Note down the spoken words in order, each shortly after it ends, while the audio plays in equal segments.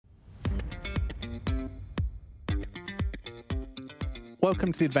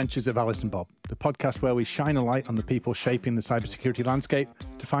Welcome to the Adventures of Alice and Bob, the podcast where we shine a light on the people shaping the cybersecurity landscape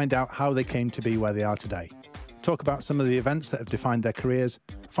to find out how they came to be where they are today. Talk about some of the events that have defined their careers,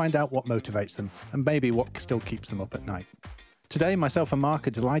 find out what motivates them, and maybe what still keeps them up at night. Today, myself and Marc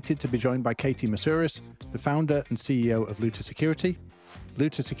are delighted to be joined by Katie Moussouris, the founder and CEO of Luta Security.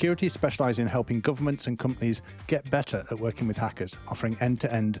 Luta Security specialises in helping governments and companies get better at working with hackers, offering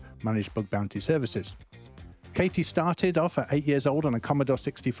end-to-end managed bug bounty services. Katie started off at 8 years old on a Commodore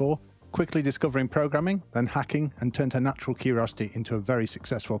 64, quickly discovering programming, then hacking, and turned her natural curiosity into a very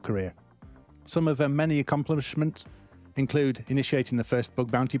successful career. Some of her many accomplishments include initiating the first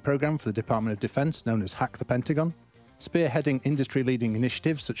bug bounty program for the Department of Defense, known as Hack the Pentagon, spearheading industry-leading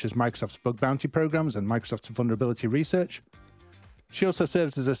initiatives such as Microsoft's bug bounty programs and Microsoft's vulnerability research. She also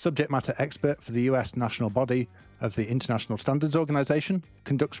serves as a subject matter expert for the US national body of the International Standards Organization,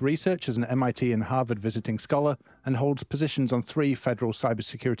 conducts research as an MIT and Harvard visiting scholar, and holds positions on 3 federal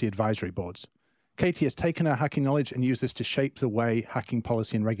cybersecurity advisory boards. Katie has taken her hacking knowledge and used this to shape the way hacking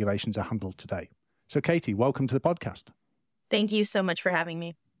policy and regulations are handled today. So Katie, welcome to the podcast. Thank you so much for having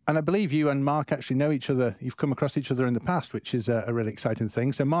me. And I believe you and Marc actually know each other. You've come across each other in the past, which is a really exciting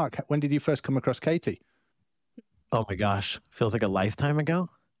thing. So Marc, when did you first come across Katie? Oh my gosh, feels like a lifetime ago.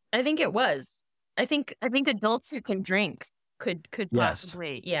 I think it was. I think adults who can drink could Yes.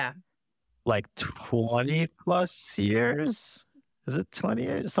 possibly, yeah. Like 20 plus years? Is it 20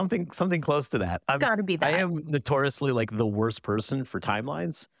 years? Something close to that. Got to be that. I am notoriously like the worst person for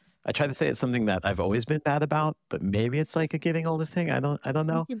timelines. I try to say it's something that I've always been bad about, but maybe it's like a getting older thing. I don't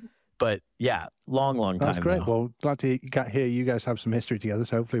know. But yeah, long time. That's great. Now. Well, glad to hear you guys have some history together.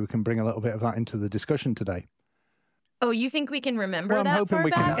 So hopefully we can bring a little bit of that into the discussion today. Oh, you think we can remember Well, that I'm hoping far we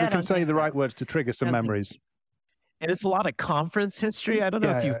back? can say the right words to trigger some memories. And it's a lot of conference history. I don't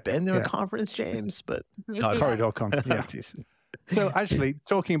know if you've been to yeah. a conference, James, but Corridor Con, yeah. So actually,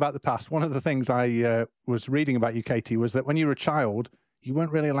 talking about the past, one of the things I was reading about you, Katie, was that when you were a child, you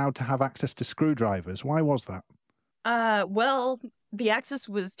weren't really allowed to have access to screwdrivers. Why was that? Well, the access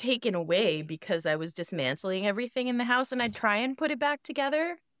was taken away because I was dismantling everything in the house and I'd try and put it back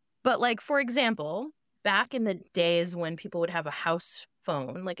together. But like, for example, back in the days when people would have a house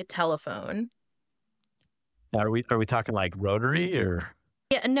phone, like a telephone. Are we talking like rotary or?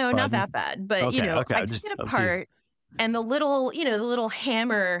 Yeah, no, not that bad. But, Okay, I I'm took just- it I'm apart and the little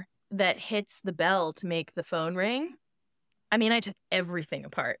hammer that hits the bell to make the phone ring. I mean, I took everything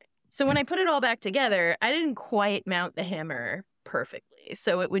apart. So when I put it all back together, I didn't quite mount the hammer perfectly.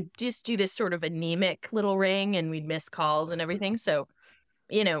 So it would just do this sort of anemic little ring and we'd miss calls and everything. So,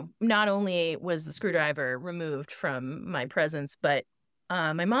 not only was the screwdriver removed from my presence, but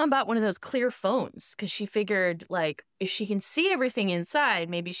my mom bought one of those clear phones because she figured, like, if she can see everything inside,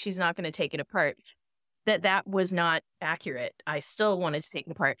 maybe she's not going to take it apart. That was not accurate. I still wanted to take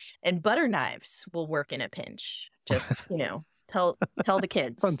it apart. And butter knives will work in a pinch. Just, tell the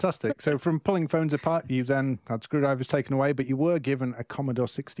kids. Fantastic. So from pulling phones apart, you then had screwdrivers taken away, but you were given a Commodore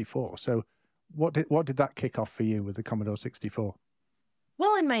 64. So what did that kick off for you with the Commodore 64?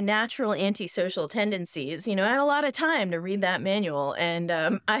 Well, in my natural antisocial tendencies, I had a lot of time to read that manual. And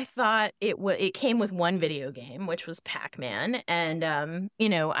I thought it came with one video game, which was Pac-Man. And,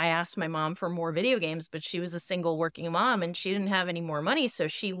 I asked my mom for more video games, but she was a single working mom and she didn't have any more money. So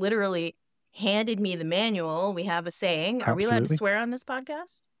she literally handed me the manual. We have a saying. Are we allowed to swear on this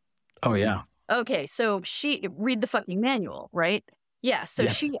podcast? Oh, yeah. Okay, so read the fucking manual, right? Yeah, so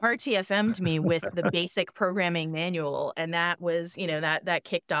she RTFM'd me with the basic programming manual, and that was, that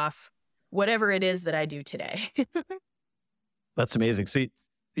kicked off whatever it is that I do today. That's amazing. So,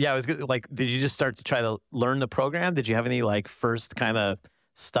 yeah, I was good. Like, did you just start to try to learn the program? Did you have any like first kind of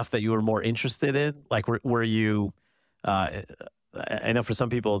stuff that you were more interested in? Like, were you? I know for some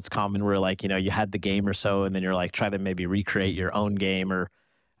people it's common where like you had the game or so, and then you're like try to maybe recreate your own game. Or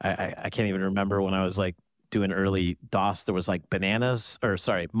I can't even remember when I was like doing early DOS, there was like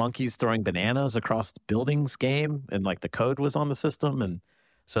monkeys throwing bananas across the buildings game, and like the code was on the system. And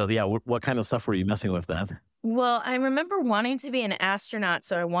so, yeah, what kind of stuff were you messing with then? Well, I remember wanting to be an astronaut,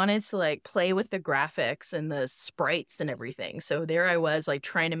 so I wanted to like play with the graphics and the sprites and everything. So there I was like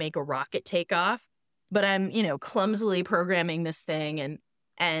trying to make a rocket take off, but I'm, clumsily programming this thing.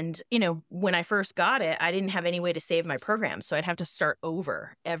 And, when I first got it, I didn't have any way to save my program. So I'd have to start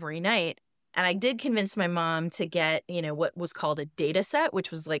over every night. And I did convince my mom to get, what was called a data set,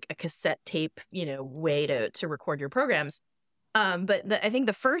 which was like a cassette tape, way to record your programs. But I think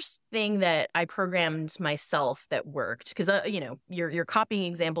the first thing that I programmed myself that worked, because, you're copying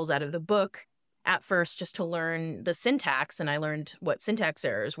examples out of the book at first just to learn the syntax. And I learned what syntax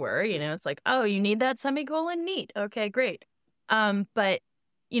errors were. It's like, oh, you need that semicolon? Neat. Okay, great. But,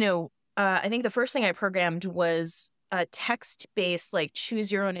 I think the first thing I programmed was a text-based, like,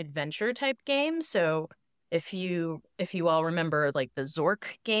 choose your own adventure type game. So if you all remember, like, the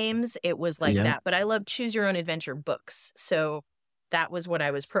Zork games, it was like Yeah. that. But I love choose your own adventure books. So that was what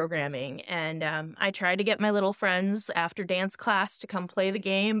I was programming. And I tried to get my little friends after dance class to come play the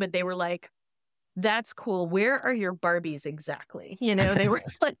game, but they were like, that's cool. Where are your Barbies exactly? They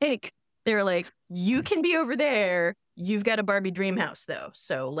were like, you can be over there. You've got a Barbie dream house though.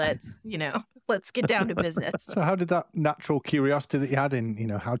 So let's get down to business. So how did that natural curiosity that you had in,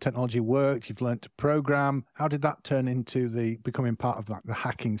 how technology worked, you've learned to program, how did that turn into the becoming part of the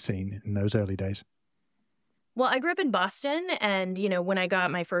hacking scene in those early days? Well, I grew up in Boston, and, when I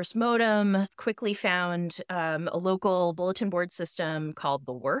got my first modem, quickly found a local bulletin board system called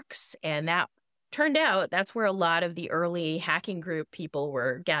The Works. And that turned out that's where a lot of the early hacking group people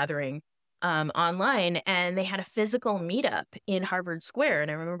were gathering online. And they had a physical meetup in Harvard Square.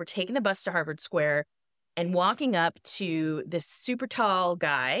 And I remember taking the bus to Harvard Square and walking up to this super tall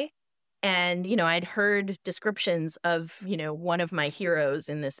guy. And, I'd heard descriptions of, one of my heroes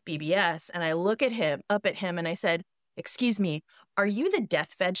in this BBS. And I look at him, and I said, excuse me, are you the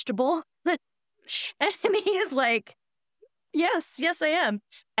death vegetable? And he is like, yes, I am.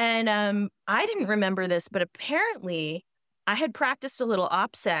 And I didn't remember this, but apparently I had practiced a little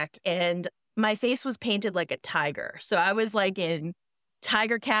OPSEC and my face was painted like a tiger. So I was like in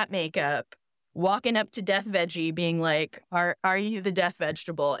tiger cat makeup, walking up to Death Veggie being like, are you the death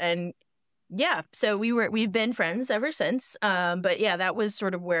vegetable? And yeah, so we've been friends ever since. But yeah, that was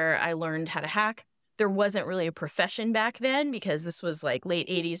sort of where I learned how to hack. There wasn't really a profession back then because this was like late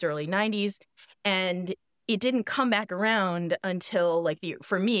 80s, early 90s. And it didn't come back around until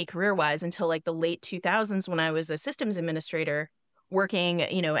for me, career-wise, until like the late 2000s when I was a systems administrator working,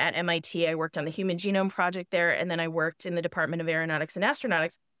 at MIT. I worked on the Human Genome Project there. And then I worked in the Department of Aeronautics and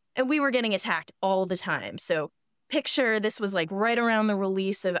Astronautics. And we were getting attacked all the time. So picture this was like right around the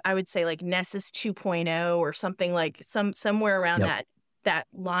release of, I would say, like Nessus 2.0 or something, like somewhere around that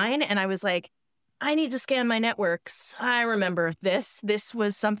line. And I was like, I need to scan my networks. I remember this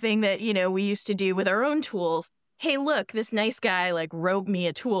was something that, we used to do with our own tools. Hey, look, this nice guy like wrote me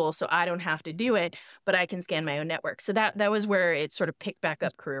a tool so I don't have to do it, but I can scan my own network. So that was where it sort of picked back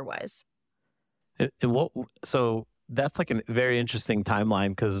up career-wise. So that's like a very interesting timeline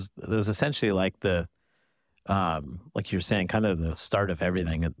because there's essentially like like you're saying, kind of the start of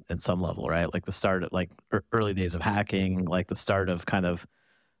everything at some level, right? Like the start of like early days of hacking, like the start of kind of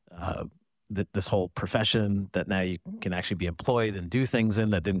this whole profession that now you can actually be employed and do things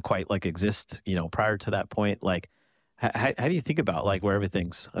in that didn't quite like exist, prior to that point. Like, how do you think about like where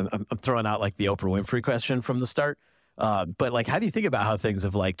everything's? I'm throwing out like the Oprah Winfrey question from the start, but like, how do you think about how things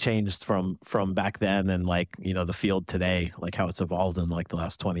have like changed from back then and like the field today, like how it's evolved in like the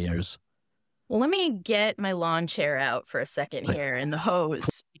last 20 years? Well, let me get my lawn chair out for a second here and the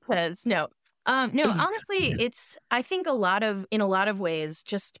hose because honestly, it's, I think in a lot of ways,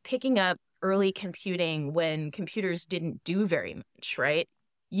 just picking up early computing when computers didn't do very much, right?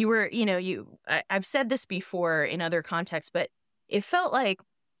 You were, I've said this before in other contexts, but it felt like,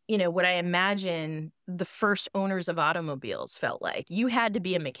 what I imagine the first owners of automobiles felt like. You had to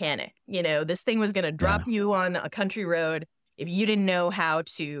be a mechanic, this thing was going to drop you on a country road if you didn't know how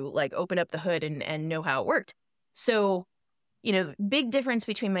to like open up the hood and know how it worked. So, big difference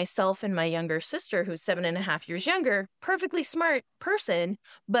between myself and my younger sister, who's 7.5 years younger, perfectly smart person,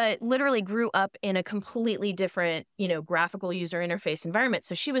 but literally grew up in a completely different, graphical user interface environment.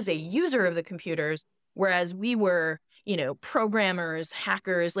 So she was a user of the computers, whereas we were, programmers,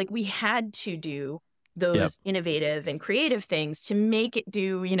 hackers. Like we had to do those innovative and creative things to make it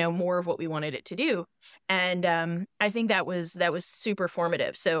do, more of what we wanted it to do. And I think that was super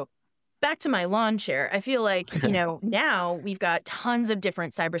formative. So back to my lawn chair, I feel like, now we've got tons of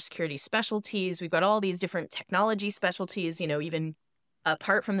different cybersecurity specialties. We've got all these different technology specialties, even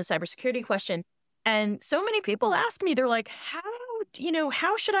apart from the cybersecurity question. And so many people ask me, they're like,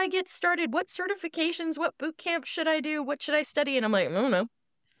 how should I get started? What certifications, what boot camp should I do? What should I study? And I'm like, I don't know.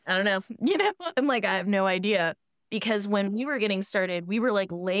 I'm like, I have no idea. Because when we were getting started, we were like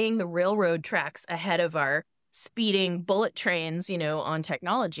laying the railroad tracks ahead of our speeding bullet trains, on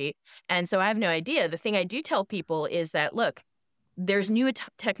technology. And so I have no idea. The thing I do tell people is that, look, there's new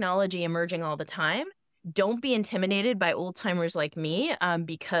technology emerging all the time. Don't be intimidated by old timers like me,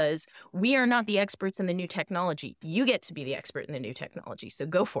 because we are not the experts in the new technology. You get to be the expert in the new technology. So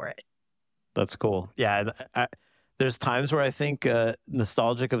go for it. That's cool. Yeah. There's times where I think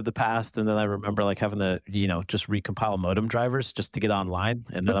nostalgic of the past, and then I remember like having to, just recompile modem drivers just to get online.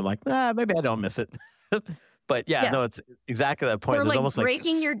 And then I'm like, maybe I don't miss it. But no, it's exactly that point. Or There's like almost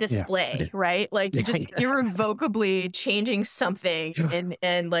breaking your display, right? Like you just irrevocably changing something,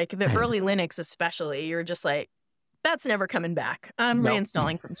 and like the early Linux especially, you're just like, that's never coming back. I'm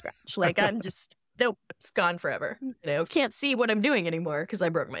reinstalling from scratch. Like I'm just, nope, it's gone forever. Can't see what I'm doing anymore because I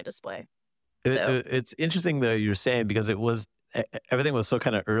broke my display. So it's interesting though you're saying, because everything was so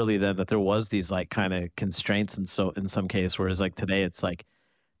kind of early then that there was these like kind of constraints, and so in some case, whereas like today it's like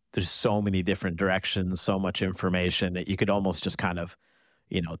there's so many different directions, so much information that you could almost just kind of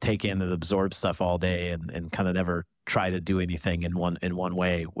take in and absorb stuff all day and kind of never try to do anything in one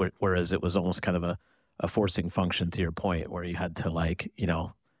way, whereas it was almost kind of a forcing function, to your point, where you had to like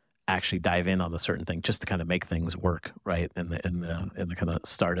actually dive in on a certain thing just to kind of make things work, right? In the kind of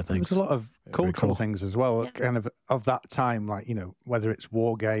start of things. There's a lot of cultural things as well, kind of that time, like, whether it's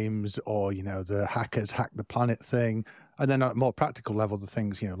war games or, the hackers hack the planet thing. And then at a more practical level, the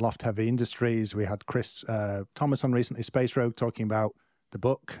things, loft heavy industries. We had Chris Thomas on recently, Space Rogue, talking about the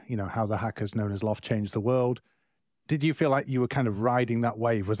book, how the hackers known as Loft changed the world. Did you feel like you were kind of riding that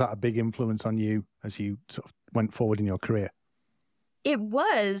wave? Was that a big influence on you as you sort of went forward in your career? It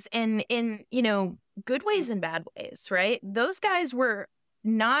was, and in, good ways and bad ways, right? Those guys were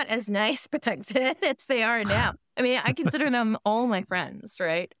not as nice back then as they are now. I mean, I consider them all my friends,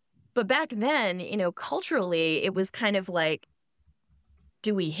 right? But back then, culturally, it was kind of like,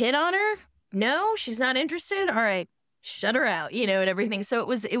 do we hit on her? No, she's not interested. All right, shut her out, and everything. So it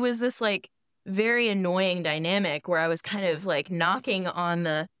was this like very annoying dynamic where I was kind of like knocking on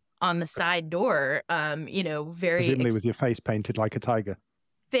the side door, very presumably with your face painted like a tiger.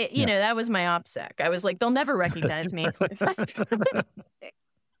 That was my OPSEC. I was like, they'll never recognize me.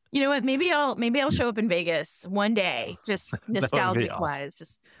 You know what? Maybe I'll show up in Vegas one day, just nostalgic wise,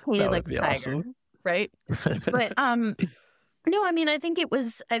 just painted like a tiger, awesome. Right? But no, I mean, it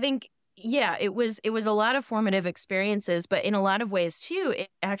was a lot of formative experiences, but in a lot of ways too, it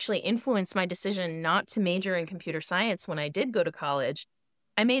actually influenced my decision not to major in computer science when I did go to college.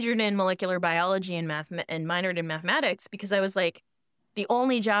 I majored in molecular biology and minored in mathematics because I was like, the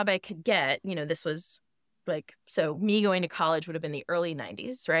only job I could get, this was like, so me going to college would have been the early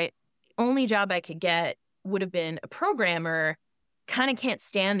 90s, right? The only job I could get would have been a programmer. Kind of can't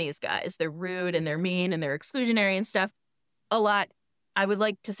stand these guys. They're rude and they're mean and they're exclusionary and stuff. I would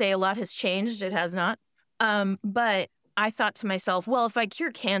like to say a lot has changed. It has not. But I thought to myself, well, if I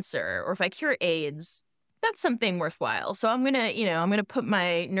cure cancer or if I cure AIDS, that's something worthwhile. So I'm going to put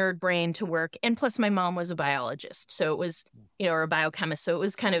my nerd brain to work. And plus my mom was a biologist. So it was, or a biochemist. So it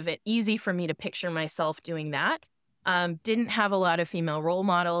was kind of easy for me to picture myself doing that. Didn't have a lot of female role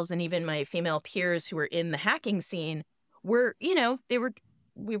models, and even my female peers who were in the hacking scene were,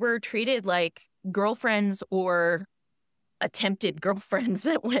 we were treated like girlfriends or attempted girlfriends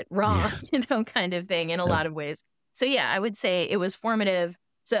that went wrong, kind of thing in a lot of ways. So I would say it was formative.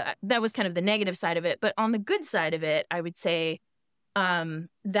 So that was kind of the negative side of it. But on the good side of it, I would say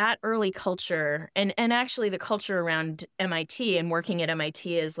that early culture and actually the culture around MIT and working at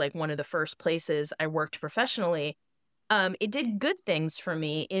MIT is like one of the first places I worked professionally. It did good things for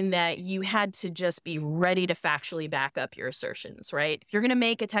me in that you had to just be ready to factually back up your assertions, right? If you're going to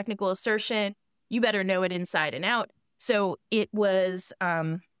make a technical assertion, you better know it inside and out. So it was,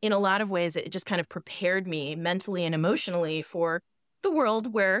 in a lot of ways, it just kind of prepared me mentally and emotionally for the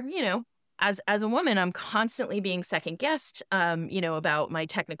world where, as a woman, I'm constantly being second guessed, about my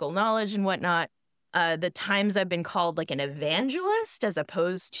technical knowledge and whatnot. The times I've been called like an evangelist as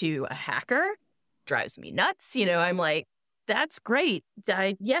opposed to a hacker drives me nuts. I'm like, that's great.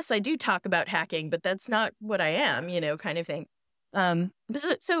 Yes, I do talk about hacking, but that's not what I am, kind of thing. So,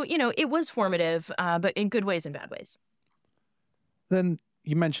 it was formative, but in good ways and bad ways. Then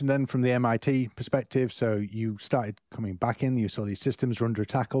you mentioned then from the MIT perspective, so you started coming back in, you saw these systems were under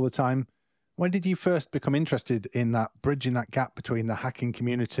attack all the time. When did you first become interested in that, bridging that gap between the hacking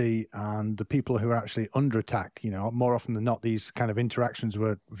community and the people who are actually under attack? More often than not, these kind of interactions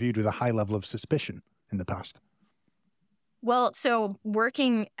were viewed with a high level of suspicion in the past. Well, so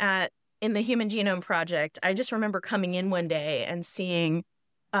working in the Human Genome Project, I just remember coming in one day and seeing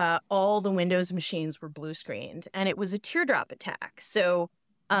all the Windows machines were blue screened, and it was a teardrop attack. So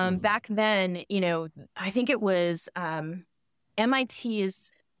back then, I think it was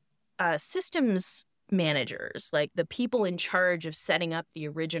MIT's systems managers, like the people in charge of setting up the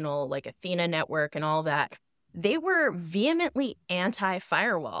original like Athena network and all that, they were vehemently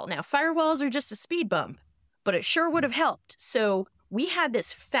anti-firewall. Now, firewalls are just a speed bump, but it sure would have helped. So we had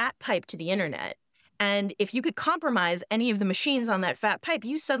this fat pipe to the internet. And if you could compromise any of the machines on that fat pipe,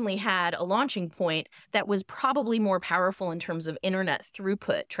 you suddenly had a launching point that was probably more powerful in terms of internet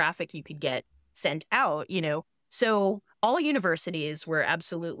throughput, traffic you could get sent out, So all universities were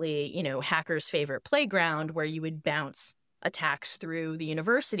absolutely, hackers' favorite playground where you would bounce attacks through the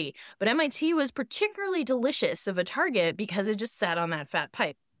university. But MIT was particularly delicious of a target because it just sat on that fat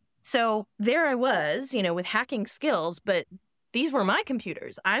pipe. So there I was, with hacking skills, but these were my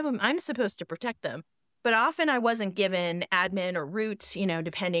computers. I'm supposed to protect them. But often I wasn't given admin or root,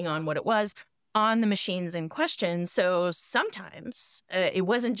 depending on what it was, on the machines in question. So sometimes it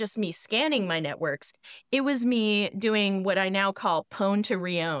wasn't just me scanning my networks. It was me doing what I now call pwn to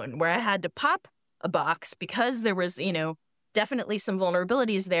reown, where I had to pop a box because there was, definitely some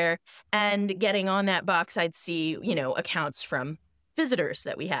vulnerabilities there. And getting on that box, I'd see, accounts from visitors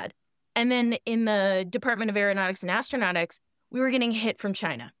that we had. And then in the Department of Aeronautics and Astronautics, we were getting hit from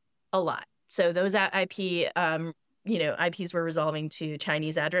China a lot. So those IPs were resolving to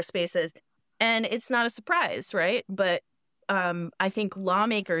Chinese address spaces. And it's not a surprise, right? But I think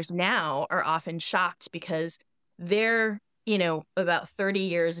lawmakers now are often shocked because they're, about 30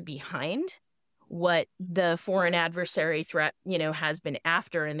 years behind what the foreign adversary threat, has been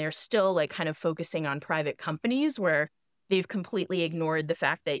after. And they're still like kind of focusing on private companies where they've completely ignored the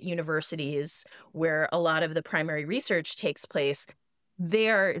fact that universities, where a lot of the primary research takes place, they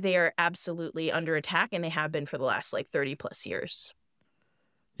are absolutely under attack, and they have been for the last 30 plus years.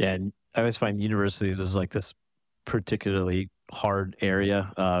 Yeah, and I always find universities is like this particularly hard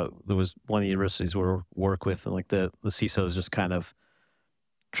area. There was one of the universities we work with, and the CISO is just kind of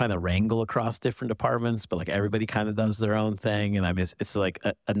trying to wrangle across different departments, but everybody kind of does their own thing. And I mean, it's like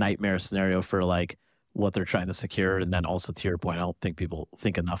a nightmare scenario for what they're trying to secure. And then also to your point, I don't think people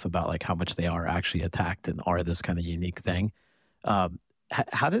think enough about how much they are actually attacked and are this kind of unique thing.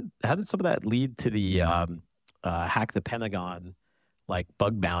 How did some of that lead to the hack the Pentagon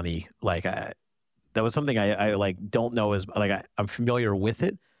bug bounty? That was something I don't know as I'm familiar with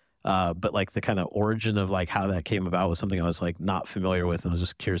it, but the kind of origin of how that came about was something I was not familiar with, and I was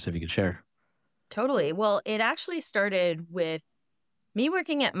just curious if you could share. Totally. Well, it actually started with me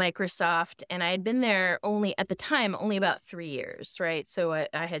working at Microsoft, and I had been there at the time only about 3 years, right? So I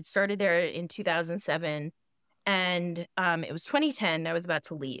had started there in 2007. And it was 2010. I was about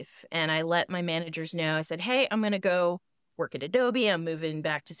to leave. And I let my managers know. I said, hey, I'm going to go work at Adobe. I'm moving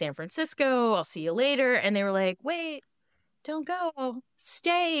back to San Francisco. I'll see you later. And they were like, wait, don't go.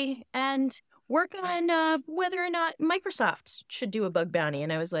 Stay and work on whether or not Microsoft should do a bug bounty.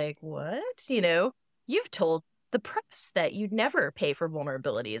 And I was like, what? You've told the press that you'd never pay for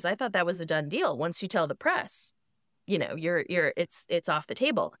vulnerabilities. I thought that was a done deal. Once you tell the press, it's off the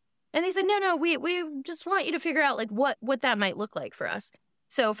table. And they said, no, we just want you to figure out what that might look like for us.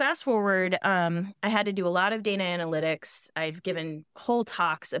 So fast forward, I had to do a lot of data analytics. I've given whole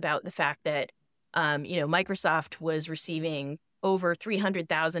talks about the fact that, Microsoft was receiving over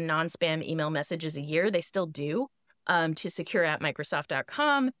 300,000 non-spam email messages a year. They still do, to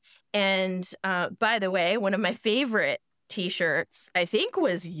secure@microsoft.com. And by the way, one of my favorite T-shirts, I think,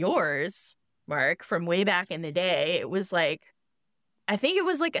 was yours, Marc, from way back in the day. It was I think it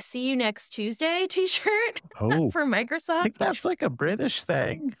was a See You Next Tuesday T-shirt for Microsoft. I think that's a British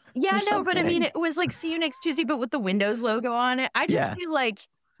thing. Yeah, no, but I mean, it was See You Next Tuesday, but with the Windows logo on it. I just feel like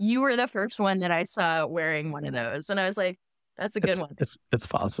you were the first one that I saw wearing one of those. And I was like, that's a good one. It's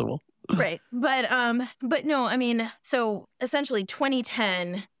possible. Right. But no, I mean, so essentially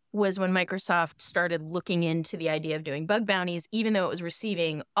 2010 was when Microsoft started looking into the idea of doing bug bounties, even though it was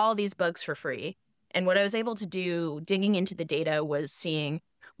receiving all these bugs for free. And what I was able to do digging into the data was seeing,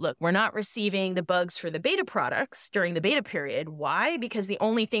 look, we're not receiving the bugs for the beta products during the beta period. Why? Because the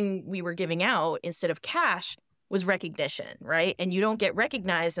only thing we were giving out instead of cash was recognition, right? And you don't get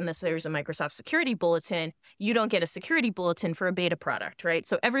recognized unless there's a Microsoft security bulletin. You don't get a security bulletin for a beta product, right?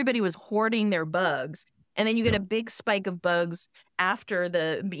 So everybody was hoarding their bugs. And then you get a big spike of bugs after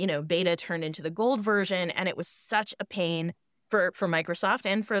the, beta turned into the gold version. And it was such a pain for Microsoft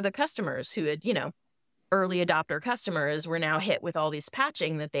and for the customers who had, early adopter customers were now hit with all these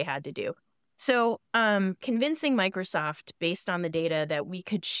patching that they had to do. So convincing Microsoft based on the data that we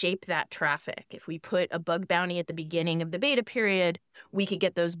could shape that traffic. If we put a bug bounty at the beginning of the beta period, we could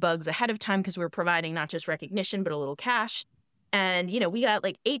get those bugs ahead of time because we were providing not just recognition, but a little cash. And, we got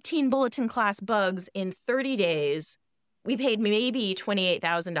 18 bulletin class bugs in 30 days. We paid maybe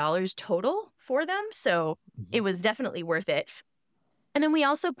 $28,000 total for them. So it was definitely worth it. And then we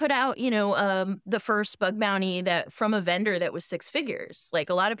also put out, the first bug bounty that from a vendor that was 6 figures.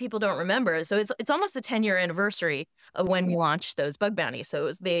 A lot of people don't remember. So it's almost the 10-year anniversary of when we launched those bug bounties.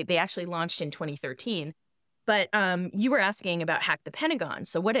 So they actually launched in 2013. But you were asking about Hack the Pentagon.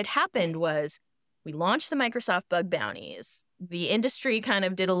 So what had happened was we launched the Microsoft bug bounties. the industry kind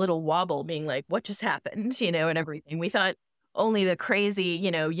of did a little wobble, being like, what just happened, and everything. We thought only the crazy,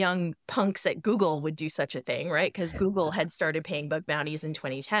 young punks at Google would do such a thing, right? Because Google had started paying bug bounties in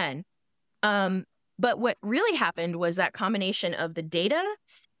 2010. But what really happened was that combination of the data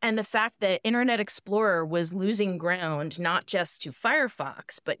and the fact that Internet Explorer was losing ground, not just to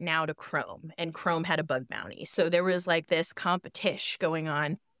Firefox, but now to Chrome. And Chrome had a bug bounty. So there was like this competition going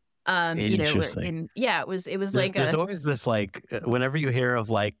on. Interesting. It was there's always this like whenever you hear of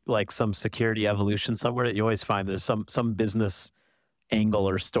like some security evolution somewhere, you always find there's some business angle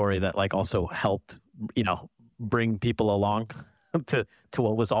or story that like also helped bring people along to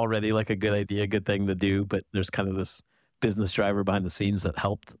what was already like a good idea, a good thing to do, but there's kind of this business driver behind the scenes that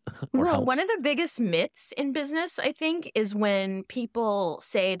helped. Well, one of the biggest myths in business, I think, is when people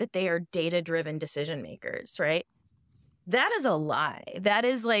say that they are data-driven decision makers, right? That is a lie. That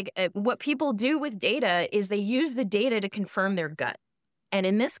is like what people do with data is they use the data to confirm their gut. And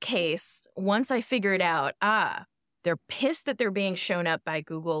in this case, once I figured out, they're pissed that they're being shown up by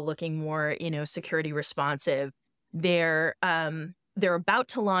Google looking more, security responsive. They're about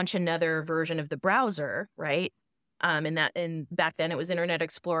to launch another version of the browser, right? And back then it was Internet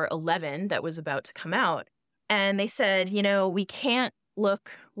Explorer 11 that was about to come out. And they said, we can't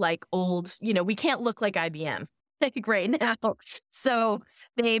look like we can't look like IBM. Like right now. So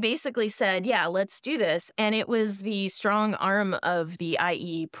they basically said, yeah, let's do this. And it was the strong arm of the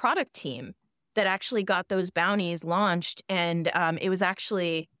IE product team that actually got those bounties launched. And it was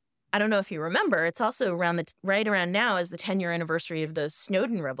actually, I don't know if you remember, it's also right around now is the 10-year anniversary of the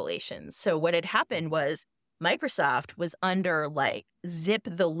Snowden revelations. So what had happened was Microsoft was under like zip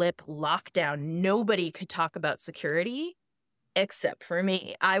the lip lockdown. Nobody could talk about security. Except for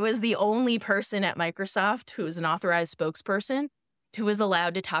me. I was the only person at Microsoft who was an authorized spokesperson who was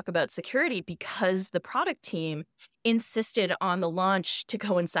allowed to talk about security because the product team insisted on the launch to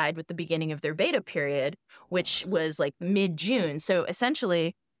coincide with the beginning of their beta period, which was like mid-June. So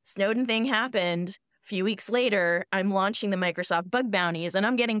essentially, Snowden thing happened. A few weeks later, I'm launching the Microsoft bug bounties, and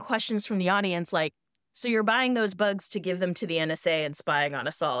I'm getting questions from the audience like, so you're buying those bugs to give them to the NSA and spying on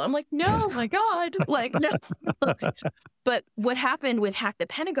us all? I'm like, no, my God. Like, no. But what happened with Hack the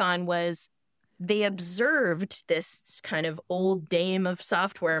Pentagon was they observed this kind of old dame of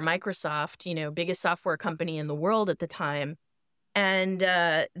software, Microsoft, biggest software company in the world at the time. And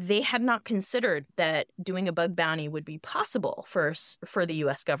they had not considered that doing a bug bounty would be possible for the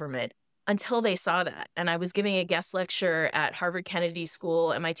U.S. government until they saw that. And I was giving a guest lecture at Harvard Kennedy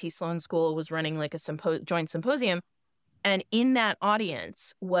School. MIT Sloan School was running like a joint symposium. And in that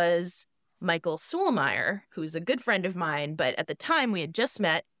audience was Michael Sulemeyer, who's a good friend of mine, but at the time we had just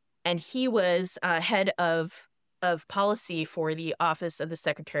met, and he was head of policy for the Office of the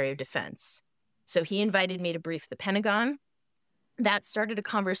Secretary of Defense. So he invited me to brief the Pentagon. That started a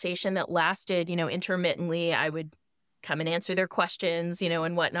conversation that lasted, intermittently. I would come and answer their questions,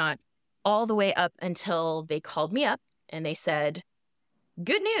 and whatnot, all the way up until they called me up and they said,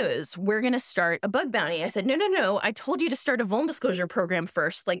 good news, we're going to start a bug bounty. I said, no, I told you to start a vuln disclosure program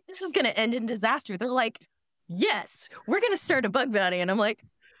first. Like, this is going to end in disaster. They're like, yes, we're going to start a bug bounty. And I'm like,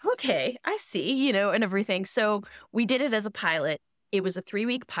 okay, I see, and everything. So we did it as a pilot. It was a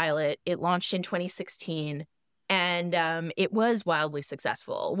 3-week pilot. It launched in 2016. And it was wildly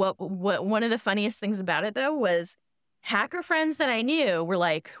successful. What one of the funniest things about it, though, was hacker friends that I knew were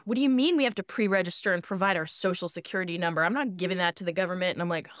like, what do you mean we have to pre-register and provide our social security number? I'm not giving that to the government. And I'm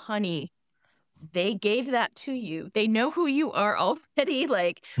like, honey, they gave that to you. They know who you are already.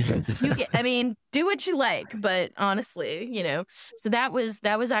 Like, do what you like. But honestly, so that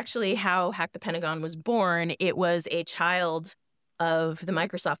was actually how Hack the Pentagon was born. It was a child of the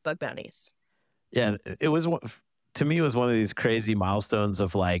Microsoft bug bounties. Yeah, it was, to me, it was one of these crazy milestones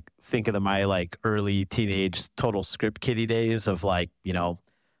of like thinking of my like early teenage total script kiddie days of like,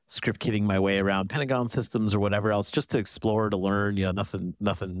 script kidding my way around Pentagon systems or whatever else, just to explore, to learn,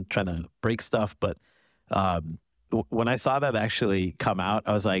 nothing trying to break stuff. But when I saw that actually come out,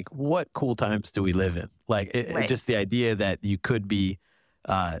 I was like, what cool times do we live in? Like Right. Just the idea that you could be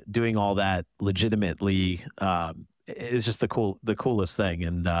doing all that legitimately is just the coolest thing.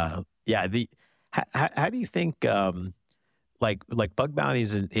 And how do you think, like bug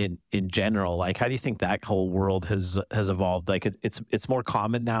bounties in general, like how do you think that whole world has evolved? Like it's more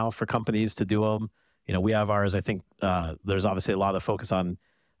common now for companies to do them. We have ours. I think there's obviously a lot of focus on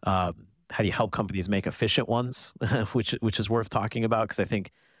how do you help companies make efficient ones, which is worth talking about, because I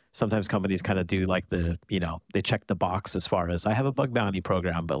think sometimes companies kind of do like they check the box as far as I have a bug bounty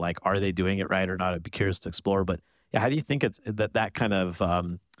program, but like, are they doing it right or not? I'd be curious to explore. But yeah, how do you think it's that kind of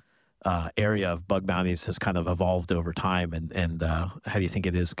area of bug bounties has kind of evolved over time, and how do you think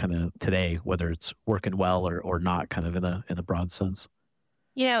it is kind of today, whether it's working well or not, kind of in a broad sense?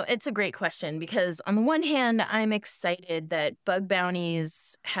 It's a great question because on the one hand, I'm excited that bug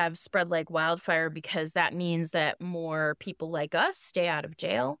bounties have spread like wildfire because that means that more people like us stay out of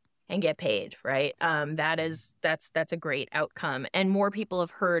jail and get paid, right? That's a great outcome. And more people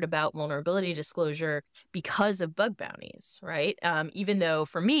have heard about vulnerability disclosure because of bug bounties, right? Even though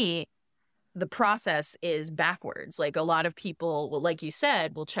for me, the process is backwards. Like a lot of people, well, like you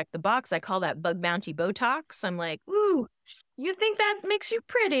said, will check the box. I call that bug bounty Botox. I'm like, ooh, you think that makes you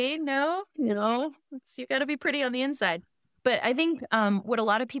pretty? No, you got to be pretty on the inside. But I think what a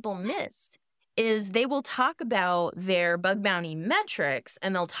lot of people miss is they will talk about their bug bounty metrics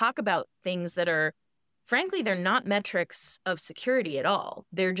and they'll talk about things that are, frankly, they're not metrics of security at all.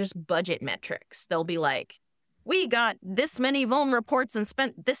 They're just budget metrics. They'll be like, we got this many vuln reports and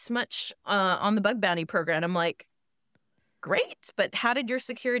spent this much on the bug bounty program. I'm like, great, but how did your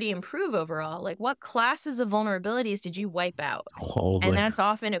security improve overall? Like, what classes of vulnerabilities did you wipe out? Holy. And that's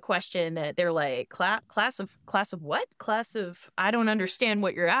often a question that they're like, class of what? Class of, I don't understand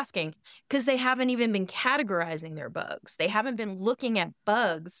what you're asking, because they haven't even been categorizing their bugs. They haven't been looking at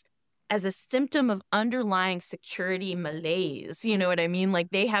bugs as a symptom of underlying security malaise. You know what I mean? Like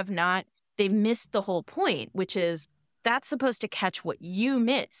they've missed the whole point, which is that's supposed to catch what you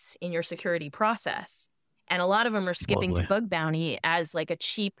miss in your security process. And a lot of them are skipping to bug bounty as like a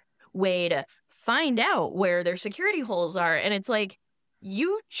cheap way to find out where their security holes are. And it's like,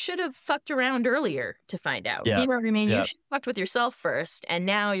 you should have fucked around earlier to find out. Yeah. You know what I mean? Yeah. You should have fucked with yourself first. And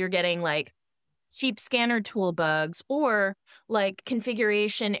now you're getting like cheap scanner tool bugs or like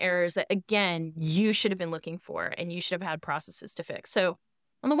configuration errors that, again, you should have been looking for and you should have had processes to fix. So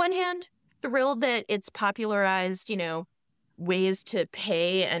on the one hand, thrilled that it's popularized, ways to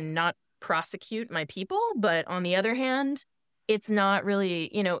pay and not prosecute my people. But on the other hand, it's not really,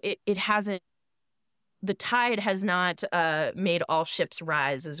 it hasn't, the tide has not made all ships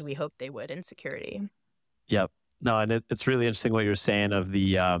rise as we hoped they would in security. Yep. No, and it's really interesting what you're saying of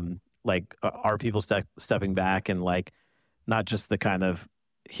the, are people stepping back and like, not just the kind of,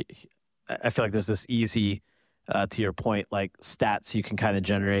 I feel like there's this easy, to your point, like stats you can kind of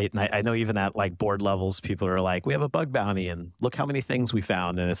generate. And I know even at like board levels, people are like, we have a bug bounty and look how many things we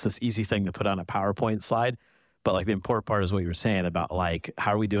found. And it's this easy thing to put on a PowerPoint slide. But like the important part is what you were saying about like,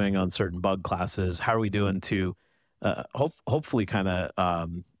 how are we doing on certain bug classes? How are we doing to hopefully kind of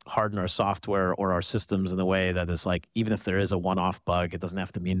harden our software or our systems in a way that is like, even if there is a one-off bug, it doesn't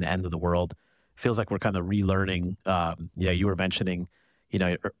have to mean the end of the world. It feels like we're kind of relearning. You were mentioning,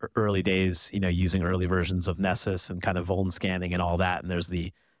 early days, using early versions of Nessus and kind of vuln scanning and all that. And there's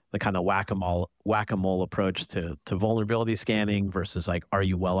the kind of whack-a-mole approach to vulnerability scanning versus like, are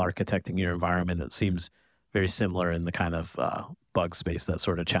you well architecting your environment? It seems very similar in the kind of bug space, that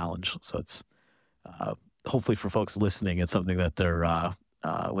sort of challenge. So it's hopefully for folks listening, it's something that they're,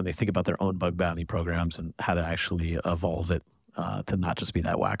 when they think about their own bug bounty programs and how to actually evolve it, to not just be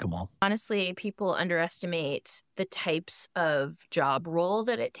that whack-a-mole. Honestly, people underestimate the types of job role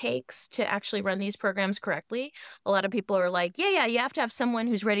that it takes to actually run these programs correctly. A lot of people are like, yeah, you have to have someone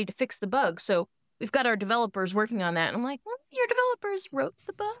who's ready to fix the bug. So we've got our developers working on that. And I'm like, well, your developers wrote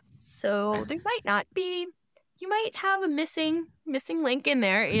the bugs, so there might not be, you might have a missing link in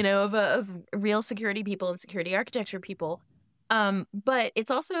there, of real security people and security architecture people. But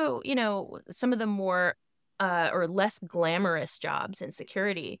it's also, some of the more or less glamorous jobs in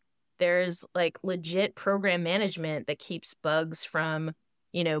security. There's like legit program management that keeps bugs from,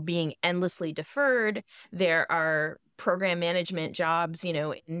 being endlessly deferred. There are program management jobs,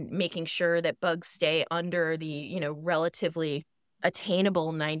 in making sure that bugs stay under the, relatively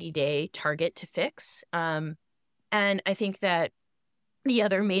attainable 90-day target to fix. And I think that the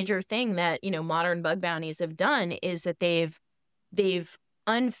other major thing that, modern bug bounties have done is that they've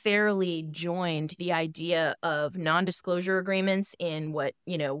unfairly joined the idea of non-disclosure agreements in what,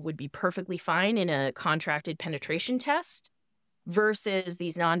 would be perfectly fine in a contracted penetration test versus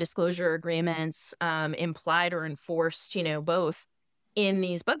these non-disclosure agreements implied or enforced, both in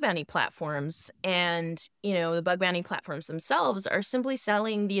these bug bounty platforms. And, the bug bounty platforms themselves are simply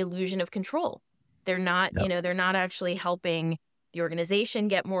selling the illusion of control. They're not, they're not actually helping the organization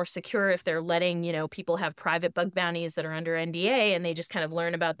get more secure if they're letting, people have private bug bounties that are under NDA and they just kind of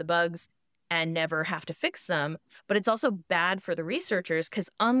learn about the bugs and never have to fix them. But it's also bad for the researchers because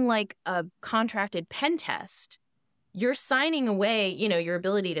unlike a contracted pen test, you're signing away, your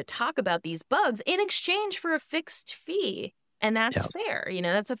ability to talk about these bugs in exchange for a fixed fee. And that's fair.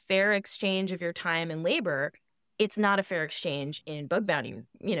 That's a fair exchange of your time and labor. it's not a fair exchange in bug bounty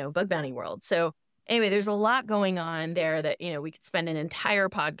world. So anyway, there's a lot going on there that, we could spend an entire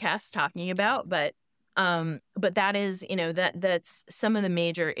podcast talking about, but that is, that's some of the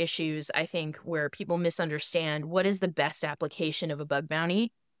major issues, I think, where people misunderstand what is the best application of a bug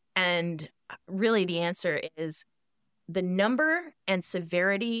bounty. And really the answer is the number and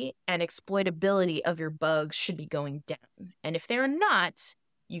severity and exploitability of your bugs should be going down. And if they're not,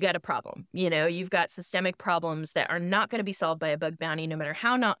 you got a problem. You've got systemic problems that are not going to be solved by a bug bounty, no matter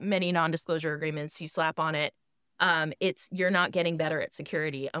how many non-disclosure agreements you slap on it. You're not getting better at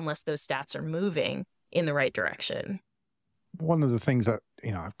security unless those stats are moving in the right direction. One of the things that,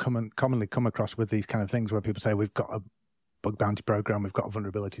 I've commonly come across with these kind of things where people say we've got a bug bounty program, we've got a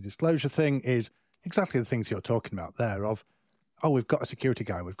vulnerability disclosure thing, is exactly the things you're talking about there of, we've got a security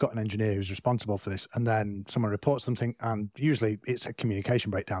guy, we've got an engineer who's responsible for this, and then someone reports something, and usually it's a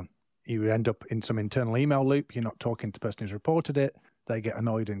communication breakdown. You end up in some internal email loop, you're not talking to the person who's reported it, they get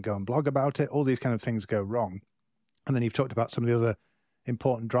annoyed and go and blog about it, all these kind of things go wrong. And then you've talked about some of the other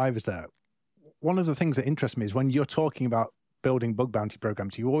important drivers there. One of the things that interests me is when you're talking about building bug bounty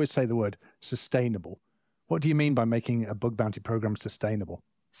programs, you always say the word sustainable. What do you mean by making a bug bounty program sustainable?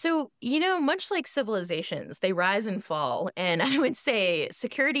 So, much like civilizations, they rise and fall. And I would say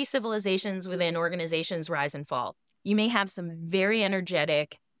security civilizations within organizations rise and fall. You may have some very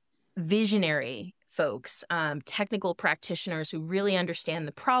energetic, visionary folks, technical practitioners who really understand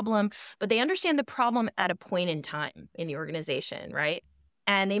the problem, but they understand the problem at a point in time in the organization, right?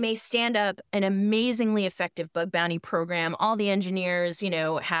 And they may stand up an amazingly effective bug bounty program. All the engineers,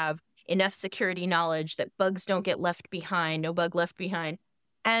 have enough security knowledge that bugs don't get left behind, no bug left behind.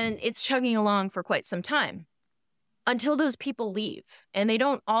 And it's chugging along for quite some time until those people leave. And they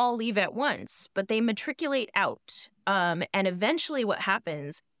don't all leave at once, but they matriculate out. And eventually what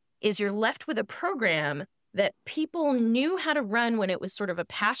happens is you're left with a program that people knew how to run when it was sort of a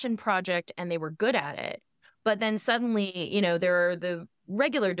passion project and they were good at it. But then suddenly, there are the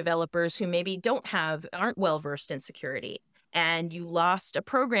regular developers who maybe aren't well-versed in security. And you lost a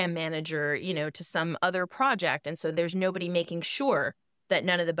program manager, to some other project. And so there's nobody making sure that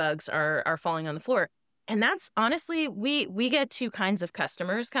none of the bugs are falling on the floor. And that's honestly, we get two kinds of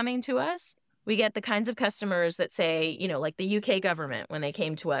customers coming to us. We get the kinds of customers that say, like the UK government, when they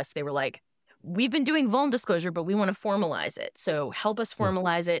came to us, they were like, we've been doing vuln disclosure, but we want to formalize it. So help us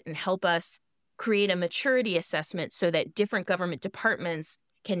formalize it and help us create a maturity assessment so that different government departments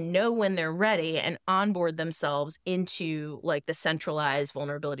can know when they're ready and onboard themselves into like the centralized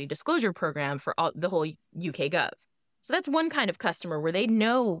vulnerability disclosure program for the whole UK Gov. So that's one kind of customer where they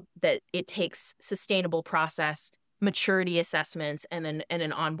know that it takes sustainable process, maturity assessments, and then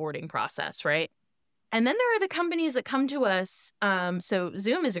an onboarding process, right? And then there are the companies that come to us. So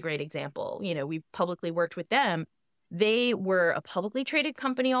Zoom is a great example. We've publicly worked with them. They were a publicly traded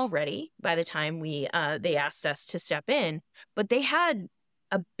company already by the time they asked us to step in, but they had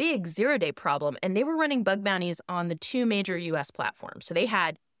a big zero-day problem, and they were running bug bounties on the two major U.S. platforms. So they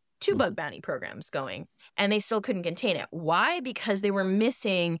had two bug bounty programs going, and they still couldn't contain it. Why? Because they were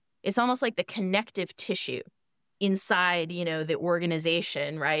missing, it's almost like the connective tissue inside, the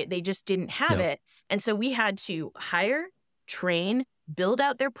organization, right? They just didn't have it. And so we had to hire, train, build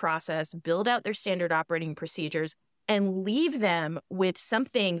out their process, build out their standard operating procedures, and leave them with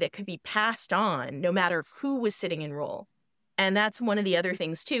something that could be passed on no matter who was sitting in role. And that's one of the other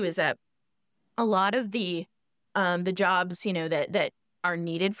things too, is that a lot of the jobs, that are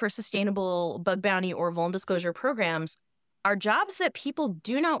needed for sustainable bug bounty or vuln disclosure programs are jobs that people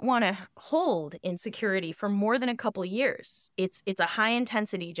do not want to hold in security for more than a couple of years. It's a high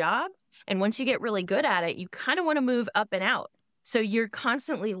intensity job. And once you get really good at it, you kind of want to move up and out. So you're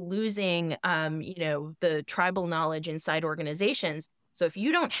constantly losing, the tribal knowledge inside organizations. So if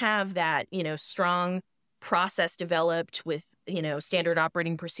you don't have that, strong process developed with, standard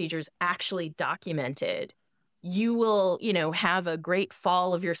operating procedures actually documented, you will, have a great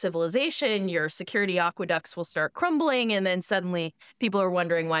fall of your civilization, your security aqueducts will start crumbling, and then suddenly people are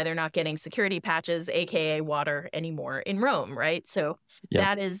wondering why they're not getting security patches, aka water, anymore in Rome, right? So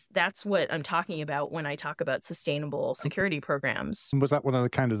that's what I'm talking about when I talk about sustainable security programs. Was that one of the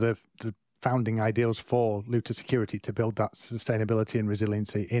kind of the founding ideals for Luta Security, to build that sustainability and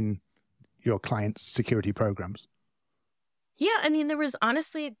resiliency in your clients' security programs? Yeah, I mean, there was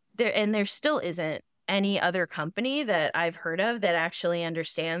honestly, there still isn't any other company that I've heard of that actually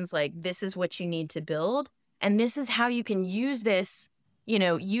understands, like, this is what you need to build. And this is how you can use this,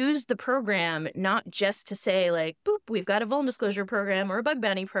 use the program, not just to say like, boop, we've got a vuln disclosure program or a bug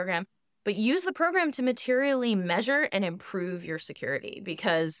bounty program, but use the program to materially measure and improve your security.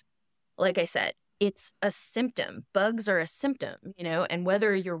 Because like I said, it's a symptom. Bugs are a symptom, and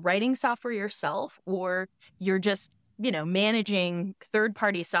whether you're writing software yourself or you're just, managing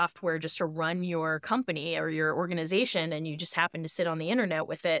third-party software just to run your company or your organization, and you just happen to sit on the internet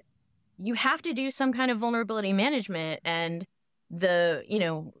with it, you have to do some kind of vulnerability management. And the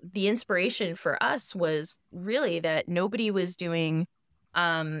inspiration for us was really that nobody was doing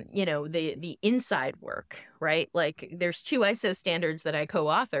the inside work, right? Like there's 2 ISO standards that I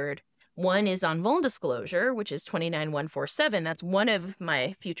co-authored. One is on vuln disclosure, which is 29147. That's one of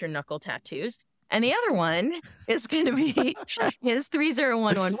my future knuckle tattoos. And the other one is going to be is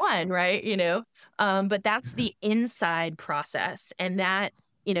 30111, right? But that's the inside process. And that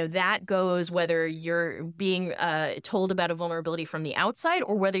goes whether you're being told about a vulnerability from the outside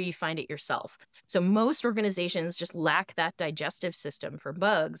or whether you find it yourself. So most organizations just lack that digestive system for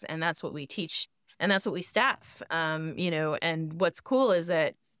bugs, and that's what we teach, and that's what we staff. And what's cool is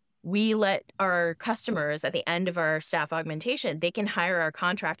that we let our customers at the end of our staff augmentation, they can hire our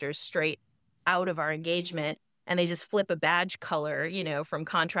contractors straight out of our engagement, and they just flip a badge color, from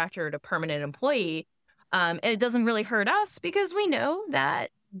contractor to permanent employee. And it doesn't really hurt us because we know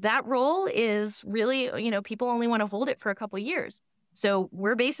that role is really, people only want to hold it for a couple of years. So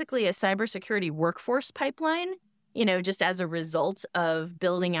we're basically a cybersecurity workforce pipeline, just as a result of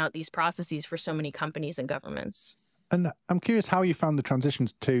building out these processes for so many companies and governments. And I'm curious how you found the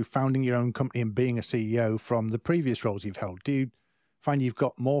transitions to founding your own company and being a CEO from the previous roles you've held. Do you find you've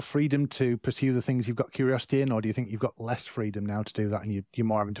got more freedom to pursue the things you've got curiosity in, or do you think you've got less freedom now to do that and you're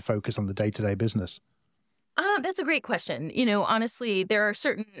more having to focus on the day-to-day business? That's a great question. Honestly, there are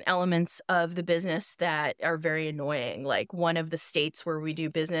certain elements of the business that are very annoying. Like one of the states where we do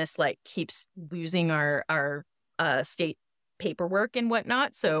business, keeps losing our state paperwork and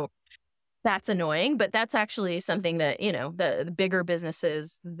whatnot. So that's annoying, but that's actually something that, the bigger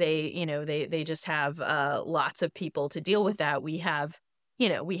businesses, they just have lots of people to deal with that. We have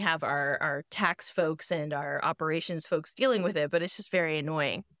our tax folks and our operations folks dealing with it, but it's just very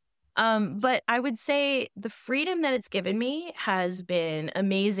annoying. But I would say the freedom that it's given me has been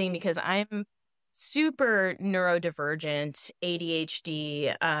amazing because I'm super neurodivergent,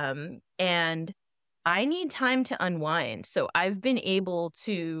 ADHD, and I need time to unwind. So I've been able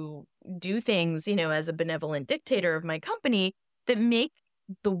to do things, as a benevolent dictator of my company that make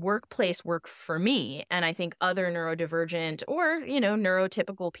the workplace work for me. And I think other neurodivergent or,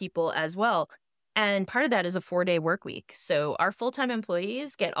 neurotypical people as well. And part of that is a 4-day work week. So our full-time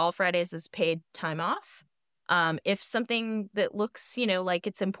employees get all Fridays as paid time off. If something that looks, like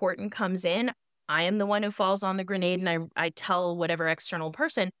it's important comes in, I am the one who falls on the grenade and I tell whatever external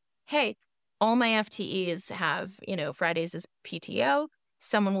person, hey, all my FTEs have, Fridays as PTO.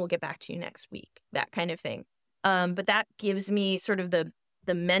 Someone will get back to you next week, that kind of thing. But that gives me sort of the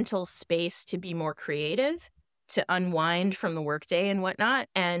mental space to be more creative, to unwind from the workday and whatnot.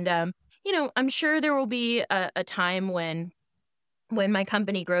 And, I'm sure there will be a time when my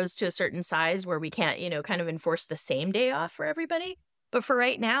company grows to a certain size where we can't, kind of enforce the same day off for everybody. But for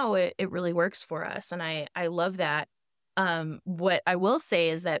right now, it really works for us. And I love that. What I will say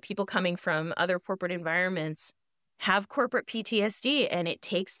is that people coming from other corporate environments have corporate PTSD, and it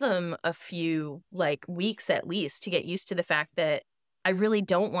takes them a few weeks at least to get used to the fact that I really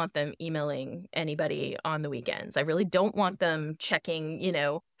don't want them emailing anybody on the weekends. I really don't want them checking,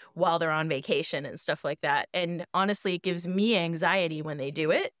 while they're on vacation and stuff like that. And honestly, it gives me anxiety when they do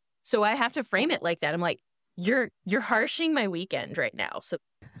it. So I have to frame it like that. I'm like, you're harshing my weekend right now. So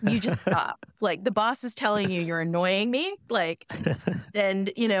you just stop. The boss is telling you you're annoying me, and,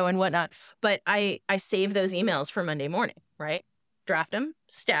 and whatnot. But I save those emails for Monday morning, right? Draft them,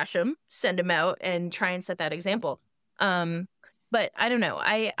 stash them, send them out, and try and set that example. But I don't know.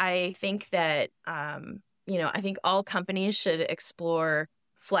 I think that, I think all companies should explore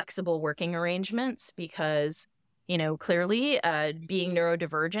flexible working arrangements because, clearly being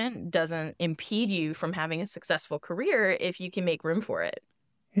neurodivergent doesn't impede you from having a successful career if you can make room for it.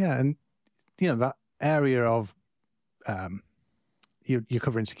 Yeah. And, that area of you're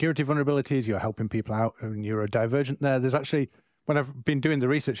covering security vulnerabilities, you're helping people out, and you're a divergent there. There's actually, when I've been doing the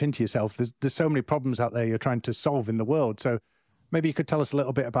research into yourself, there's so many problems out there you're trying to solve in the world. So maybe you could tell us a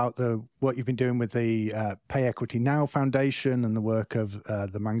little bit about the work you've been doing with the Pay Equity Now Foundation and the work of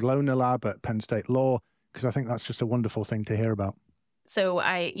the Manglona Lab at Penn State Law, because I think that's just a wonderful thing to hear about. So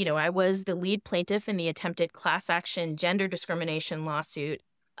I was the lead plaintiff in the attempted class action gender discrimination lawsuit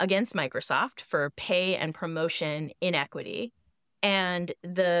against Microsoft for pay and promotion inequity. And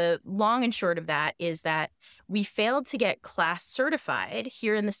the long and short of that is that we failed to get class certified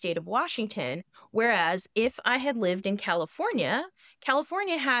here in the state of Washington, whereas if I had lived in California,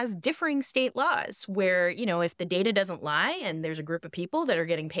 California has differing state laws where, if the data doesn't lie and there's a group of people that are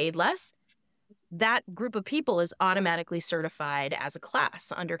getting paid less, that group of people is automatically certified as a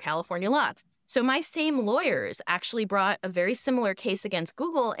class under California law. So my same lawyers actually brought a very similar case against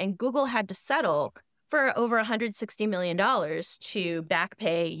Google, and Google had to settle for over $160 million to back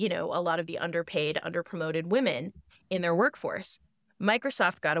pay, a lot of the underpaid, underpromoted women in their workforce.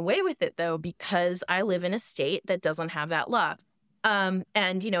 Microsoft got away with it, though, because I live in a state that doesn't have that law. And,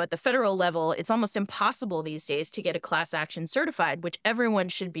 at the federal level, it's almost impossible these days to get a class action certified, which everyone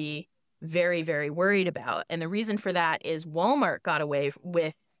should be very, very worried about. And the reason for that is Walmart got away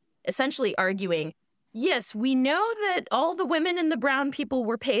with essentially arguing, yes, we know that all the women and the brown people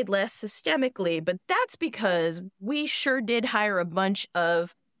were paid less systemically, but that's because we sure did hire a bunch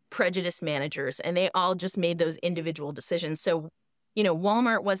of prejudiced managers and they all just made those individual decisions. So,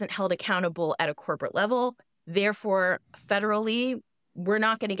 Walmart wasn't held accountable at a corporate level. Therefore, federally, we're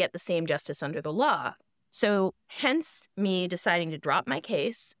not going to get the same justice under the law. So hence me deciding to drop my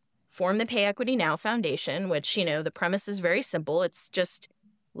case, form the Pay Equity Now Foundation, which, the premise is very simple. It's just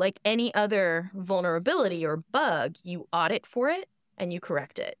like any other vulnerability or bug, you audit for it and you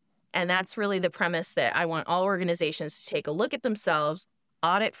correct it. And that's really the premise that I want all organizations to take a look at themselves,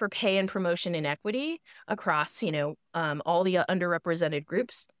 audit for pay and promotion inequity across, all the underrepresented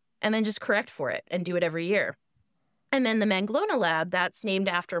groups, and then just correct for it and do it every year. And then the Manglona Lab, that's named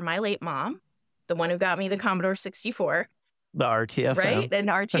after my late mom, the one who got me the Commodore 64. The RTFM. Right? And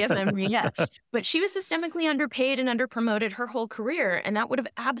RTFM, yeah. But she was systemically underpaid and underpromoted her whole career. And that would have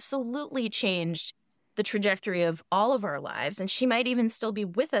absolutely changed the trajectory of all of our lives. And she might even still be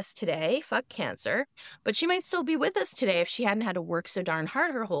with us today. Fuck cancer. But she might still be with us today if she hadn't had to work so darn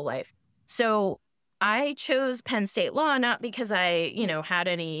hard her whole life. So I chose Penn State Law, not because I, had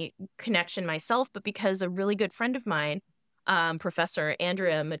any connection myself, but because a really good friend of mine, Professor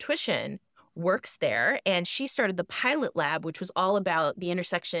Andrea Matwishin, works there, and she started the pilot lab, which was all about the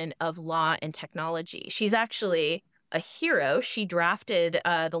intersection of law and technology. She's actually a hero. She drafted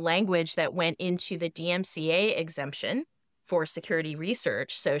the language that went into the DMCA exemption for security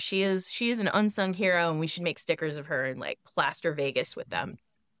research. So she is an unsung hero, and we should make stickers of her and plaster Vegas with them.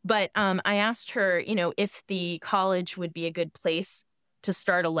 But I asked her, if the college would be a good place to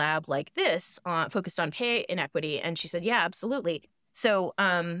start a lab like this focused on pay inequity, and she said, yeah, absolutely. So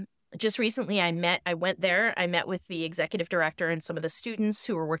just recently I went there, I met with the executive director and some of the students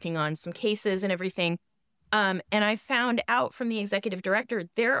who were working on some cases and everything. And I found out from the executive director,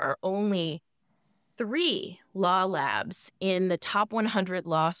 there are only 3 law labs in the top 100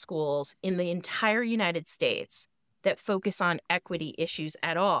 law schools in the entire United States that focus on equity issues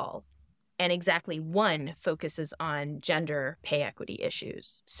at all. And exactly 1 focuses on gender pay equity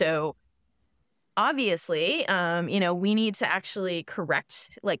issues. So obviously, we need to actually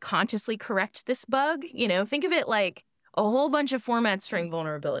consciously correct this bug. Think of it like a whole bunch of format string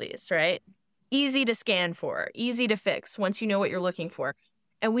vulnerabilities, right? Easy to scan for, easy to fix once you know what you're looking for.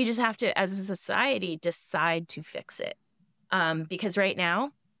 And we just have to, as a society, decide to fix it. Because right now,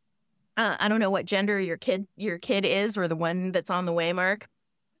 I don't know what gender your kid is, or the one that's on the way, Marc.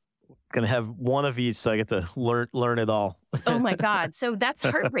 Gonna have one of each, so I get to learn it all. Oh my God! So that's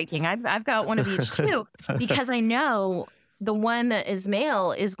heartbreaking. I've got one of each too, because I know the one that is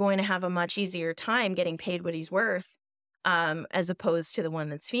male is going to have a much easier time getting paid what he's worth, as opposed to the one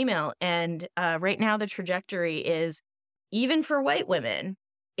that's female. And right now, the trajectory is, even for white women,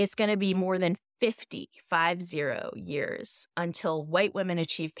 it's going to be more than 50 years until white women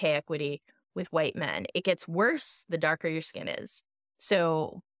achieve pay equity with white men. It gets worse the darker your skin is.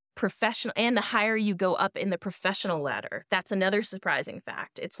 So professional, and the higher you go up in the professional ladder. That's another surprising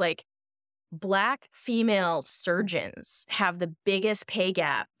fact. It's like Black female surgeons have the biggest pay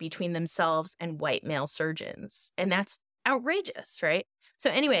gap between themselves and white male surgeons. And that's outrageous, right? So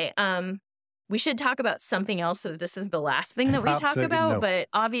anyway, we should talk about something else, so that this is the last thing that we talk about. No. But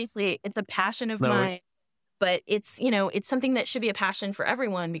obviously it's a passion of mine. But it's, it's something that should be a passion for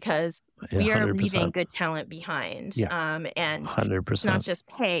everyone, because we are 100%. Leaving good talent behind. Yeah. And 100%. It's not just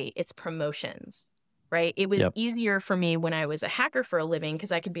pay, it's promotions, right? It was easier for me when I was a hacker for a living,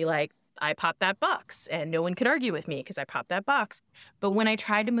 because I could be like, I popped that box and no one could argue with me because I popped that box. But when I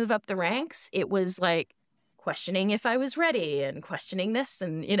tried to move up the ranks, it was like questioning if I was ready and questioning this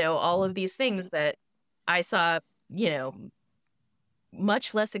and, all of these things that I saw,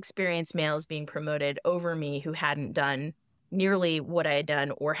 much less experienced males being promoted over me who hadn't done nearly what I had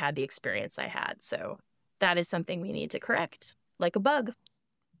done or had the experience I had. So that is something we need to correct. like a bug.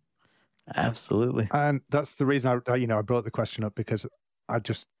 Absolutely. And that's the reason I brought the question up, because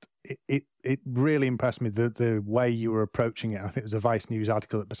it really impressed me the way you were approaching it. I think it was a Vice News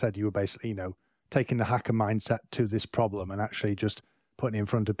article that said you were basically, taking the hacker mindset to this problem and actually just putting it in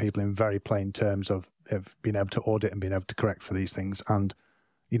front of people in very plain terms of being able to audit and being able to correct for these things. And,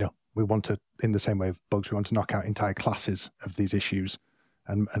 we want to, in the same way of bugs, we want to knock out entire classes of these issues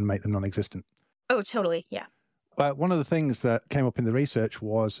and make them non-existent. Oh, totally. Yeah. One of the things that came up in the research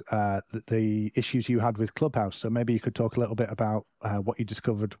was the issues you had with Clubhouse. So maybe you could talk a little bit about what you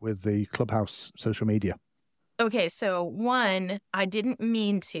discovered with the Clubhouse social media. Okay, so one, I didn't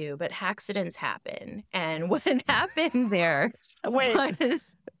mean to, but accidents happen. And what happened there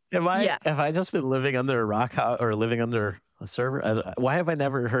was... Have I just been living under a rock house or living under a server? Why have I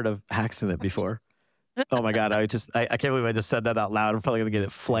never heard of accident before? Oh my God, I can't believe I just said that out loud. I'm probably going to get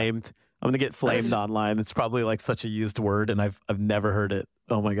it flamed. I'm going to get flamed online. It's probably like such a used word, and I've never heard it.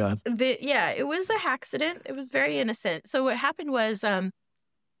 Oh my God. It was a accident. It was very innocent. So what happened was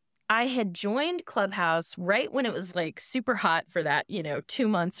I had joined Clubhouse right when it was like super hot for that, 2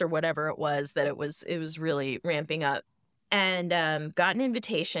 months or whatever it was that it was really ramping up, and got an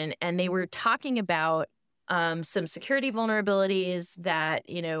invitation, and they were talking about some security vulnerabilities that,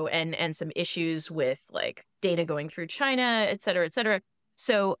 and some issues with like data going through China, et cetera, et cetera.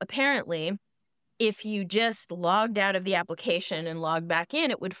 So apparently, if you just logged out of the application and logged back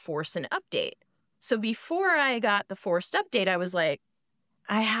in, it would force an update. So before I got the forced update, I was like,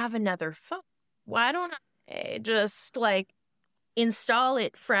 I have another phone. Why don't I just like install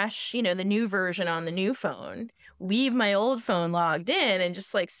it fresh, the new version on the new phone, leave my old phone logged in, and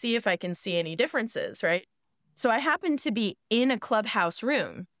just like see if I can see any differences, right? So I happened to be in a Clubhouse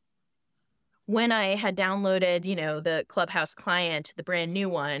room when I had downloaded, the Clubhouse client, the brand new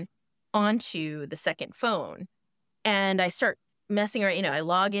one, onto the second phone. And I start messing around, I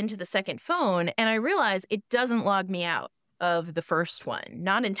log into the second phone, and I realize it doesn't log me out of the first one,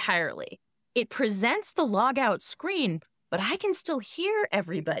 not entirely. It presents the log out screen, but I can still hear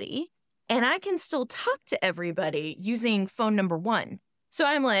everybody, and I can still talk to everybody using phone number one. So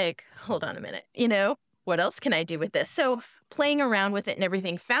I'm like, hold on a minute, what else can I do with this? So playing around with it and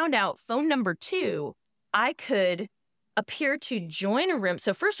everything, found out phone number two, I could appear to join a room.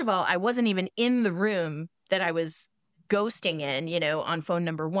 So first of all, I wasn't even in the room that I was ghosting in, on phone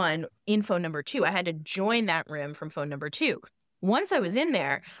number one. In phone number two, I had to join that room from phone number two. Once I was in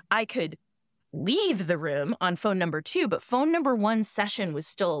there, I could leave the room on phone number two, but phone number one's session was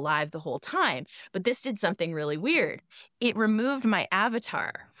still alive the whole time. But this did something really weird. It removed my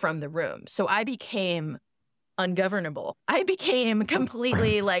avatar from the room. So I became ungovernable. I became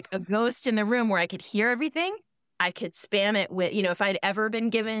completely like a ghost in the room where I could hear everything. I could spam it with, if I'd ever been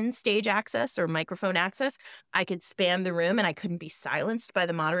given stage access or microphone access, I could spam the room and I couldn't be silenced by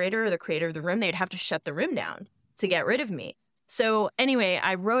the moderator or the creator of the room. They'd have to shut the room down to get rid of me. So anyway,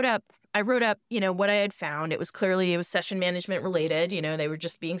 I wrote up, what I had found. It was session management related. They were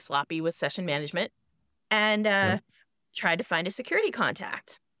just being sloppy with session management, and tried to find a security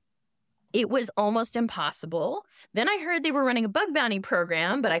contact. It was almost impossible. Then I heard they were running a bug bounty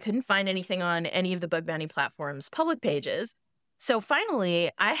program, but I couldn't find anything on any of the bug bounty platforms' public pages. So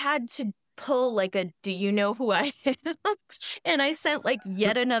finally, I had to pull like a, do you know who I am? And I sent like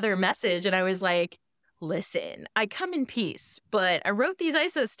yet another message, and I was like, listen, I come in peace, but I wrote these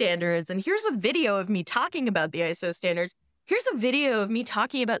ISO standards, and here's a video of me talking about the ISO standards. Here's a video of me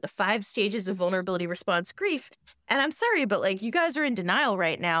talking about the 5 stages of vulnerability response grief. And I'm sorry, but like you guys are in denial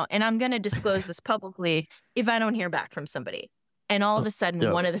right now, and I'm going to disclose this publicly if I don't hear back from somebody. And all of a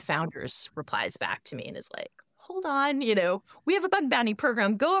sudden, one of the founders replies back to me and is like, hold on, we have a bug bounty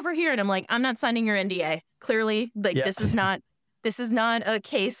program. Go over here. And I'm like, I'm not signing your NDA. Clearly, this is not a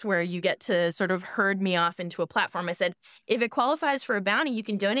case where you get to sort of herd me off into a platform. I said, if it qualifies for a bounty, you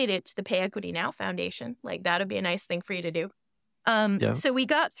can donate it to the Pay Equity Now Foundation. Like, that'd be a nice thing for you to do. So we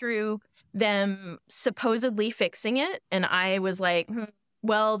got through them supposedly fixing it. And I was like,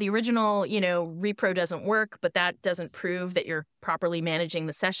 well, the original, repro doesn't work, but that doesn't prove that you're properly managing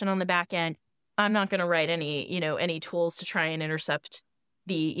the session on the back end. I'm not going to write any tools to try and intercept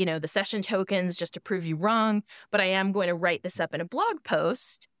the session tokens just to prove you wrong, but I am going to write this up in a blog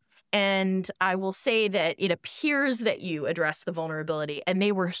post, and I will say that it appears that you address the vulnerability. And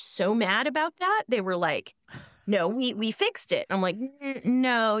they were so mad about that. They were like, no, we fixed it. I'm like,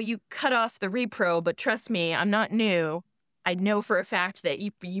 no, you cut off the repro, but trust me, I'm not new. I know for a fact that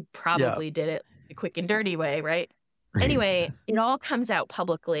you probably did it the quick and dirty way, right? Anyway, it all comes out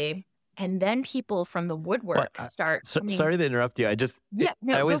publicly. And then people from the woodwork start. Sorry to interrupt you.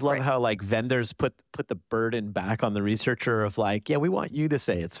 I always love how like vendors put the burden back on the researcher of like, yeah, we want you to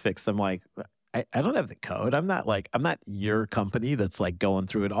say it's fixed. I'm like, I don't have the code. I'm not your company that's like going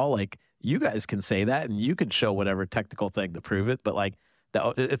through it all. Like you guys can say that and you can show whatever technical thing to prove it. But like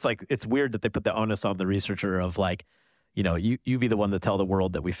it's weird that they put the onus on the researcher of like, you be the one to tell the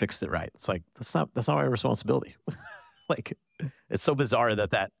world that we fixed it right. It's like, that's not my responsibility. Like, it's so bizarre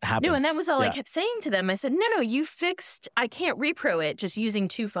that happens. No, and that was all I kept saying to them. I said, no, you fixed, I can't repro it just using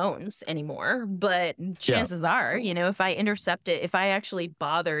 2 phones anymore. But chances are, if I intercept it, if I actually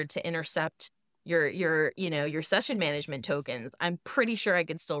bothered to intercept your session management tokens, I'm pretty sure I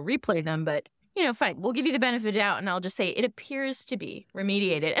could still replay them. But, fine, we'll give you the benefit of the doubt. And I'll just say it appears to be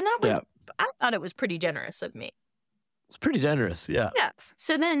remediated. And that was, I thought it was pretty generous of me. It's pretty generous, yeah. Yeah.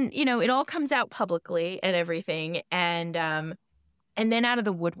 So then, it all comes out publicly and everything. And then out of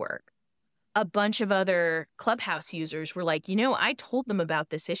the woodwork, a bunch of other Clubhouse users were like, I told them about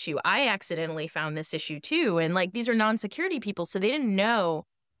this issue. I accidentally found this issue too. And like, these are non-security people. So they didn't know,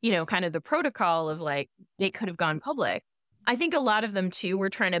 kind of the protocol of like, they could have gone public. I think a lot of them too were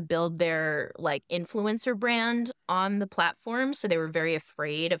trying to build their like influencer brand on the platform. So they were very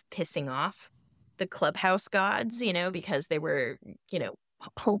afraid of pissing off the Clubhouse gods, because they were,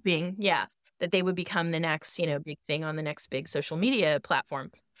 hoping, that they would become the next, big thing on the next big social media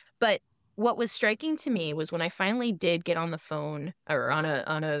platform. But what was striking to me was when I finally did get on the phone or on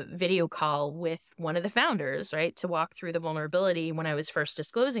a video call with one of the founders, right, to walk through the vulnerability when I was first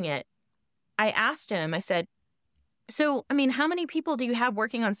disclosing it, I asked him, I said, so, how many people do you have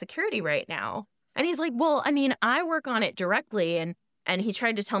working on security right now? And he's like, well, I work on it directly. And he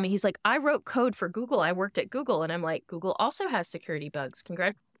tried to tell me, he's like, I wrote code for Google. I worked at Google. And I'm like, Google also has security bugs.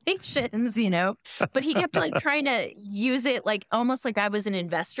 Congratulations, But he kept like trying to use it like almost like I was an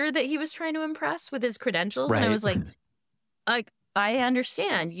investor that he was trying to impress with his credentials. Right. And I was like, I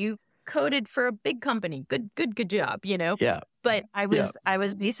understand. You coded for a big company. Good job, Yeah. But I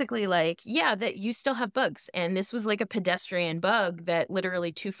was basically like, that you still have bugs. And this was like a pedestrian bug that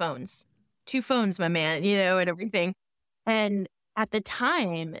literally 2 phones, my man, and everything. And at the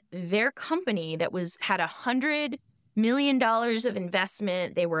time, their company that had $100 million of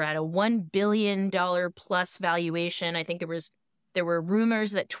investment, they were at a $1 billion plus valuation. I think there were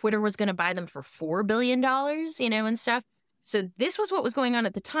rumors that Twitter was going to buy them for $4 billion, and stuff. So this was what was going on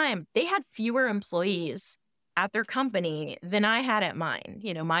at the time. They had fewer employees at their company than I had at mine,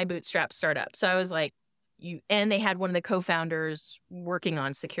 my bootstrap startup. So I was like, and they had one of the co-founders working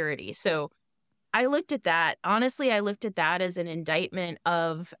on security. So I looked at that. Honestly, I looked at that as an indictment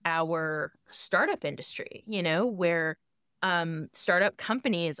of our startup industry, where startup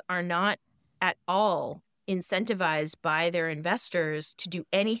companies are not at all incentivized by their investors to do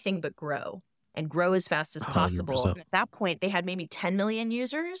anything but grow and grow as fast as possible. 100%. And at that point, they had maybe 10 million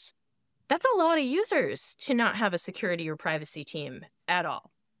users. That's a lot of users to not have a security or privacy team at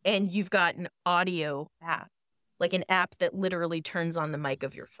all. And you've got an audio app, like an app that literally turns on the mic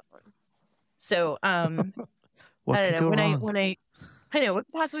of your phone. So, I don't know, I know what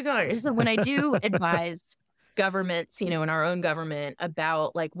could possibly go on. So when I do advise governments, in our own government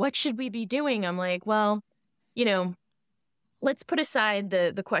about like, what should we be doing? I'm like, well, let's put aside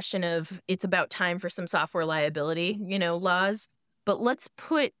the question of it's about time for some software liability, laws, but let's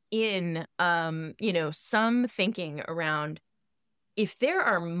put in, some thinking around if there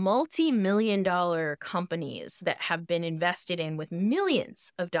are multi-million-dollar companies that have been invested in with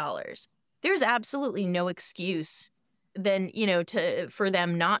millions of dollars, there's absolutely no excuse then, for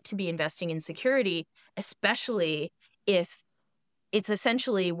them not to be investing in security, especially if it's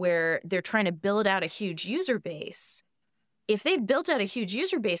essentially where they're trying to build out a huge user base. If they've built out a huge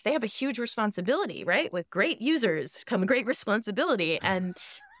user base, they have a huge responsibility, right? With great users come great responsibility. And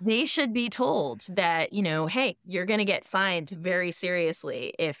they should be told that, hey, you're going to get fined very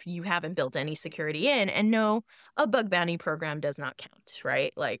seriously if you haven't built any security in. And no, a bug bounty program does not count,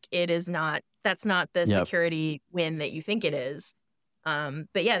 right? Like that's not the security win that you think it is.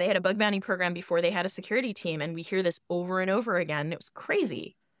 But yeah, they had a bug bounty program before they had a security team. And we hear this over and over again. It was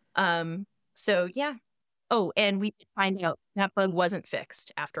crazy. So yeah. Oh, and we find out that bug wasn't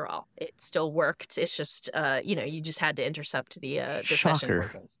fixed after all. It still worked. It's just, you just had to intercept the session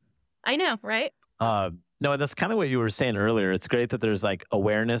tokens. I know, right? No, that's kind of what you were saying earlier. It's great that there's like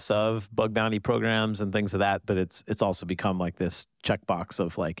awareness of bug bounty programs and things of that, but it's also become like this checkbox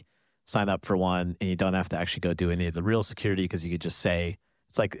of like sign up for one and you don't have to actually go do any of the real security because you could just say,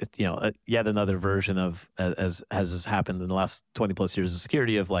 it's like, yet another version of, as has happened in the last 20 plus years of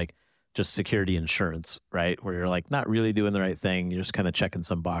security of like, just security insurance, right? Where you're like not really doing the right thing. You're just kind of checking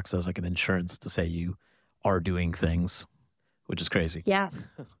some boxes like an insurance to say you are doing things, which is crazy. Yeah.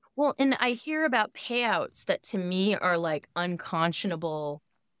 Well, and I hear about payouts that to me are like unconscionable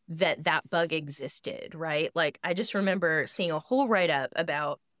that that bug existed, right? Like I just remember seeing a whole write-up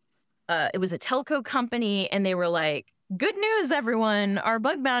about it was a telco company, and they were like, good news, everyone, our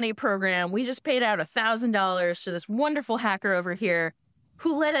bug bounty program, we just paid out $1,000 to this wonderful hacker over here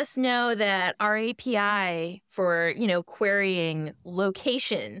who let us know that our API for, querying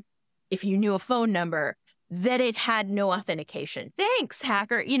location, if you knew a phone number, that it had no authentication. Thanks,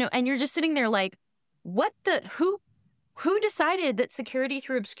 hacker. And you're just sitting there like, what the, who decided that security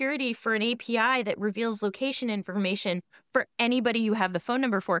through obscurity for an API that reveals location information for anybody you have the phone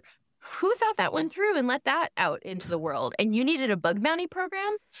number for? Who thought that went through and let that out into the world? And you needed a bug bounty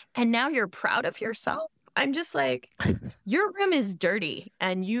program, and now you're proud of yourself? I'm just like, your room is dirty,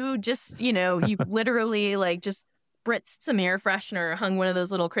 and you just, you literally like just spritzed some air freshener, hung one of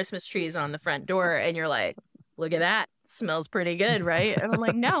those little Christmas trees on the front door, and you're like, look at that. Smells pretty good, right? And I'm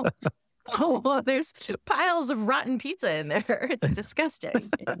like, no. Oh, there's piles of rotten pizza in there. It's disgusting.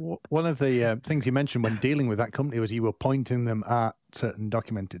 One of the things you mentioned when dealing with that company was you were pointing them at certain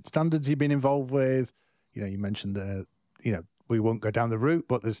documented standards you've been involved with. You mentioned we won't go down the route,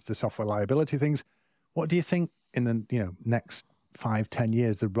 but there's the software liability things. What do you think in the next 5-10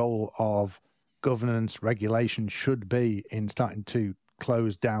 years the role of governance regulation should be in starting to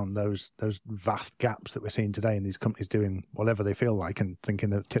close down those vast gaps that we're seeing today in these companies doing whatever they feel like and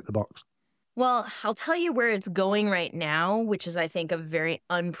thinking they've ticked the box? Well, I'll tell you where it's going right now, which is, I think, a very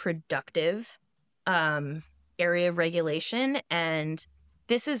unproductive area of regulation. And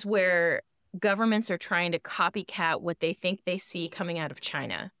this is where governments are trying to copycat what they think they see coming out of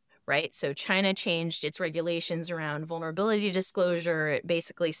China, right? So China changed its regulations around vulnerability disclosure. It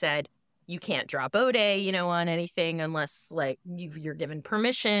basically said you can't drop ODE, on anything unless like you're given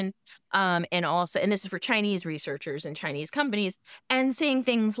permission. And this is for Chinese researchers and Chinese companies, and saying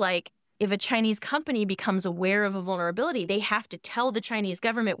things like, if a Chinese company becomes aware of a vulnerability, they have to tell the Chinese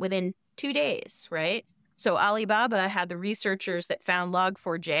government within 2 days, right? So Alibaba had the researchers that found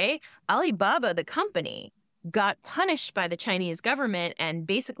Log4j. Alibaba, the company, got punished by the Chinese government and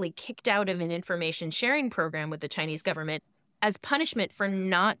basically kicked out of an information sharing program with the Chinese government as punishment for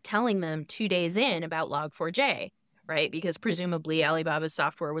not telling them 2 days in about Log4j, right? Because presumably Alibaba's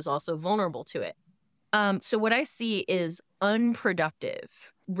software was also vulnerable to it. So what I see is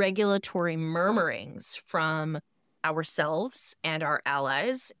unproductive regulatory murmurings from ourselves and our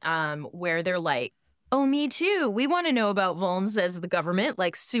allies, where they're like, oh, me too. We want to know about vulns as the government,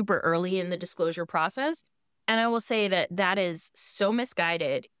 like super early in the disclosure process. And I will say that is so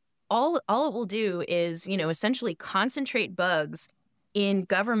misguided. All it will do is, essentially concentrate bugs in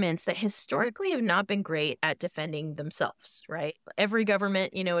governments that historically have not been great at defending themselves, right? Every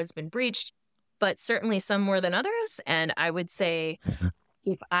government, has been breached, but certainly some more than others. And I would say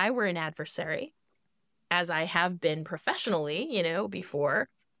if I were an adversary, as I have been professionally, before,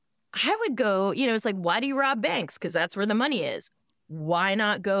 I would go, it's like, why do you rob banks? Because that's where the money is. Why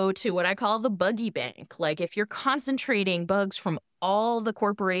not go to what I call the buggy bank? Like if you're concentrating bugs from all the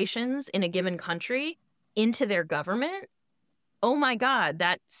corporations in a given country into their government, oh my God,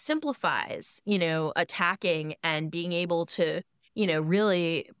 that simplifies, attacking and being able to,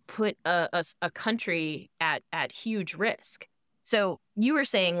 really put a country at huge risk. So you were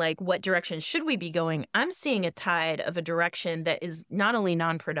saying, like, what direction should we be going? I'm seeing a tide of a direction that is not only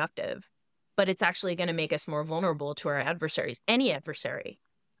non-productive, but it's actually going to make us more vulnerable to our adversaries, any adversary.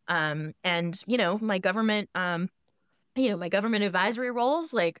 And, my government, my government advisory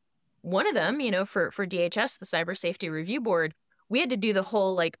roles, like one of them, for DHS, the Cyber Safety Review Board, we had to do the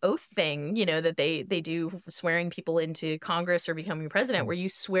whole like oath thing, that they do for swearing people into Congress or becoming president, where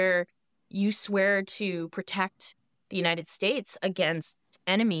you swear to protect the United States against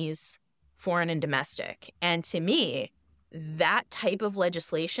enemies, foreign and domestic. And to me, that type of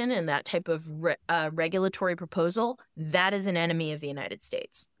legislation and that type of regulatory proposal, that is an enemy of the United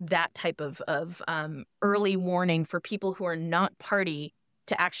States. That type of early warning for people who are not party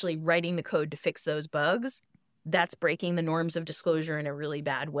to actually writing the code to fix those bugs, that's breaking the norms of disclosure in a really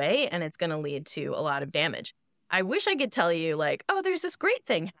bad way, and it's going to lead to a lot of damage. I wish I could tell you, like, oh, there's this great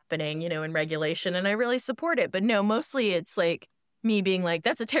thing happening, in regulation, and I really support it. But no, mostly it's like me being like,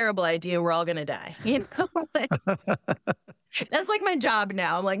 that's a terrible idea. We're all going to die. That's like my job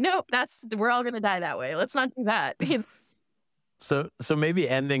now. I'm like, nope, we're all going to die that way. Let's not do that. So maybe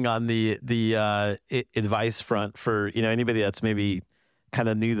ending on the advice front for, anybody that's maybe kind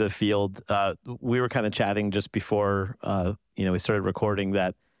of new to the field. We were kind of chatting just before, we started recording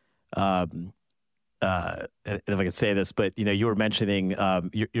that if I could say this, but you were mentioning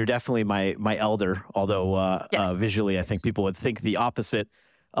you're definitely my elder, although Yes. visually I think people would think the opposite.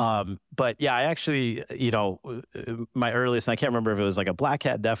 But yeah, I actually, my earliest, and I can't remember if it was like a Black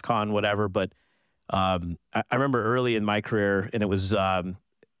Hat, DEF CON, whatever, but I remember early in my career, and it was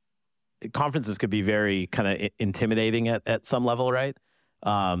conferences could be very kind of intimidating at some level, right?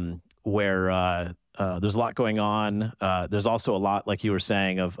 Where there's a lot going on. There's also a lot, like you were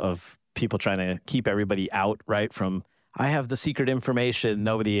saying, of people trying to keep everybody out, right? From, I have the secret information,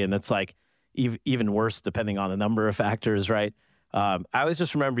 nobody, and it's like even worse depending on the number of factors, right? I always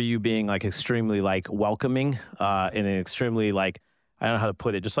just remember you being like extremely like welcoming and an extremely like, I don't know how to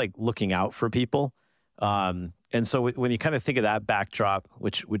put it, just like looking out for people. And so when you kind of think of that backdrop,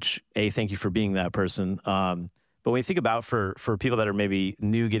 which thank you for being that person. But when you think about for people that are maybe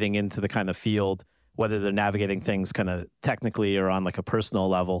new getting into the kind of field, whether they're navigating things kind of technically or on like a personal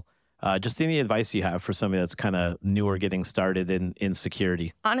level, just any advice you have for somebody that's kind of newer getting started in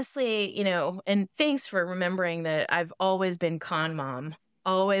security? Honestly, and thanks for remembering that I've always been con mom,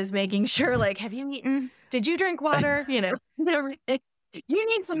 always making sure, like, have you eaten? Did you drink water? Everything.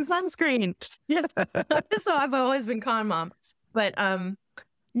 You need some sunscreen. So I've always been con mom. But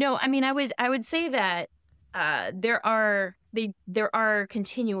no, I mean, I would say that there are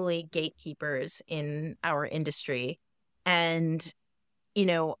continually gatekeepers in our industry, and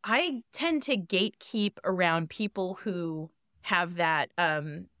I tend to gatekeep around people who have that,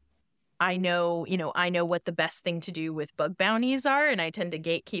 I know what the best thing to do with bug bounties are. And I tend to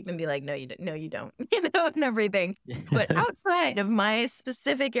gatekeep and be like, no, you don't, and everything. But outside of my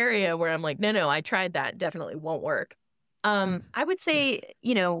specific area where I'm like, no, I tried that, definitely won't work. I would say,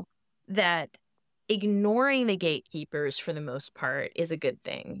 that ignoring the gatekeepers for the most part is a good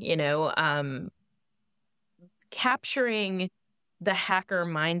thing, capturing the hacker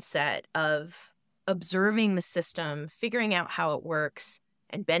mindset of observing the system, figuring out how it works,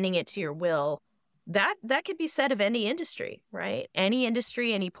 and bending it to your will. That could be said of any industry, right? Any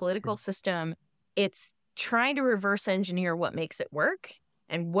industry, any political system. It's trying to reverse engineer what makes it work,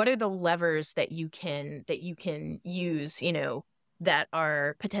 and what are the levers that you can use, that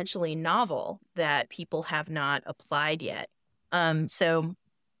are potentially novel that people have not applied yet. So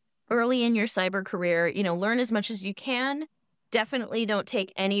early in your cyber career, learn as much as you can. Definitely don't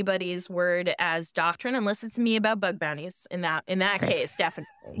take anybody's word as doctrine unless it's me about bug bounties. In that case,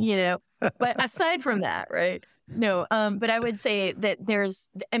 definitely, But aside from that, right? No. But I would say that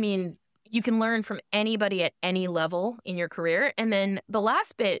you can learn from anybody at any level in your career. And then the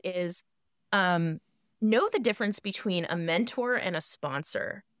last bit is know the difference between a mentor and a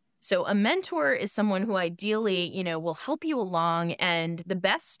sponsor. So a mentor is someone who ideally, will help you along, and the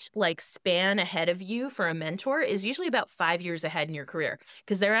best span ahead of you for a mentor is usually about 5 years ahead in your career,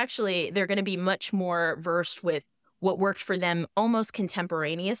 because they're going to be much more versed with what worked for them almost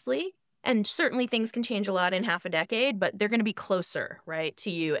contemporaneously. And certainly things can change a lot in half a decade, but they're going to be closer, right,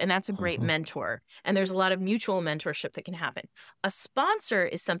 to you. And that's a great mentor. And there's a lot of mutual mentorship that can happen. A sponsor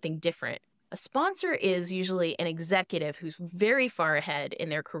is something different. A sponsor is usually an executive who's very far ahead in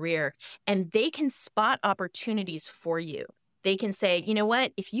their career, and they can spot opportunities for you. They can say, you know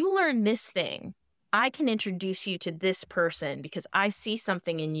what, if you learn this thing, I can introduce you to this person because I see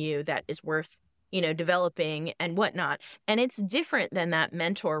something in you that is worth, developing and whatnot. And it's different than that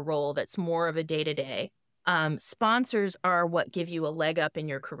mentor role that's more of a day-to-day. Sponsors are what give you a leg up in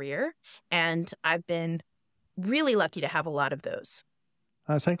your career, and I've been really lucky to have a lot of those.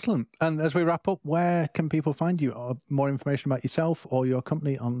 That's excellent. And as we wrap up, where can people find you, or more information about yourself or your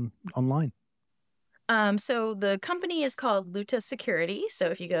company online? So the company is called Luta Security. So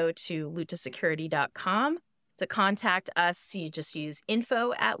if you go to lutasecurity.com to contact us, you just use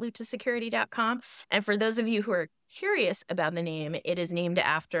info@lutasecurity.com. And for those of you who are curious about the name, it is named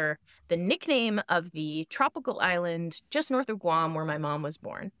after the nickname of the tropical island just north of Guam where my mom was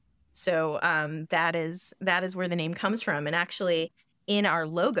born. So that is where the name comes from. And actually, in our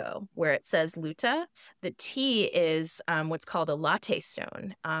logo, where it says Luta, the T is what's called a latte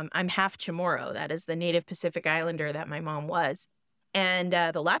stone. I'm half Chamorro. That is the native Pacific Islander that my mom was. And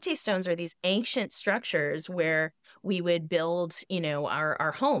the latte stones are these ancient structures where we would build,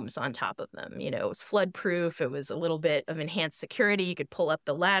 our homes on top of them. It was flood proof. It was a little bit of enhanced security. You could pull up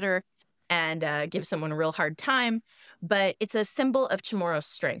the ladder and give someone a real hard time. But it's a symbol of Chamorro's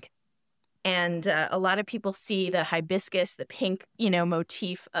strength. And a lot of people see the hibiscus, the pink,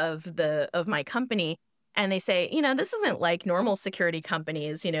 motif of my company, and they say, this isn't like normal security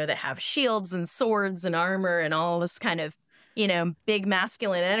companies, that have shields and swords and armor and all this kind of, big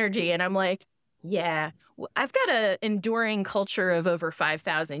masculine energy. And I'm like, Yeah. I've got an enduring culture of over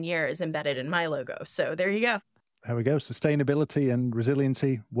 5,000 years embedded in my logo. So there you go. There we go. Sustainability and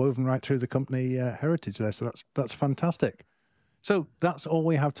resiliency woven right through the company heritage there. So that's fantastic. So that's all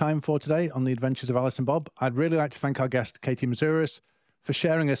we have time for today on the Adventures of Alice and Bob. I'd really like to thank our guest, Katie Moussouris, for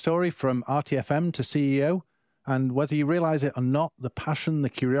sharing her story from RTFM to CEO. And whether you realize it or not, the passion, the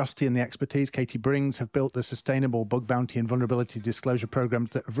curiosity, and the expertise Katie brings have built the sustainable bug bounty and vulnerability disclosure programs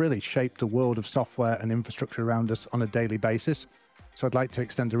that have really shaped the world of software and infrastructure around us on a daily basis. So I'd like to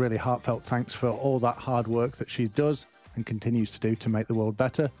extend a really heartfelt thanks for all that hard work that she does and continues to do to make the world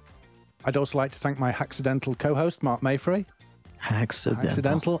better. I'd also like to thank my accidental co-host, Marc Mayfrey.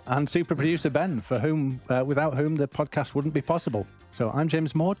 Accidental. And super producer, Ben, for whom, without whom the podcast wouldn't be possible. So I'm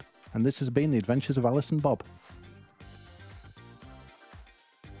James Maud, and this has been The Adventures of Alice and Bob.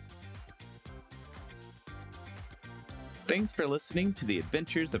 Thanks for listening to the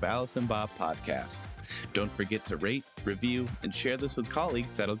Adventures of Alice and Bob podcast. Don't forget to rate, review, and share this with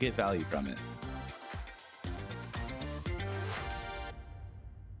colleagues that'll get value from it.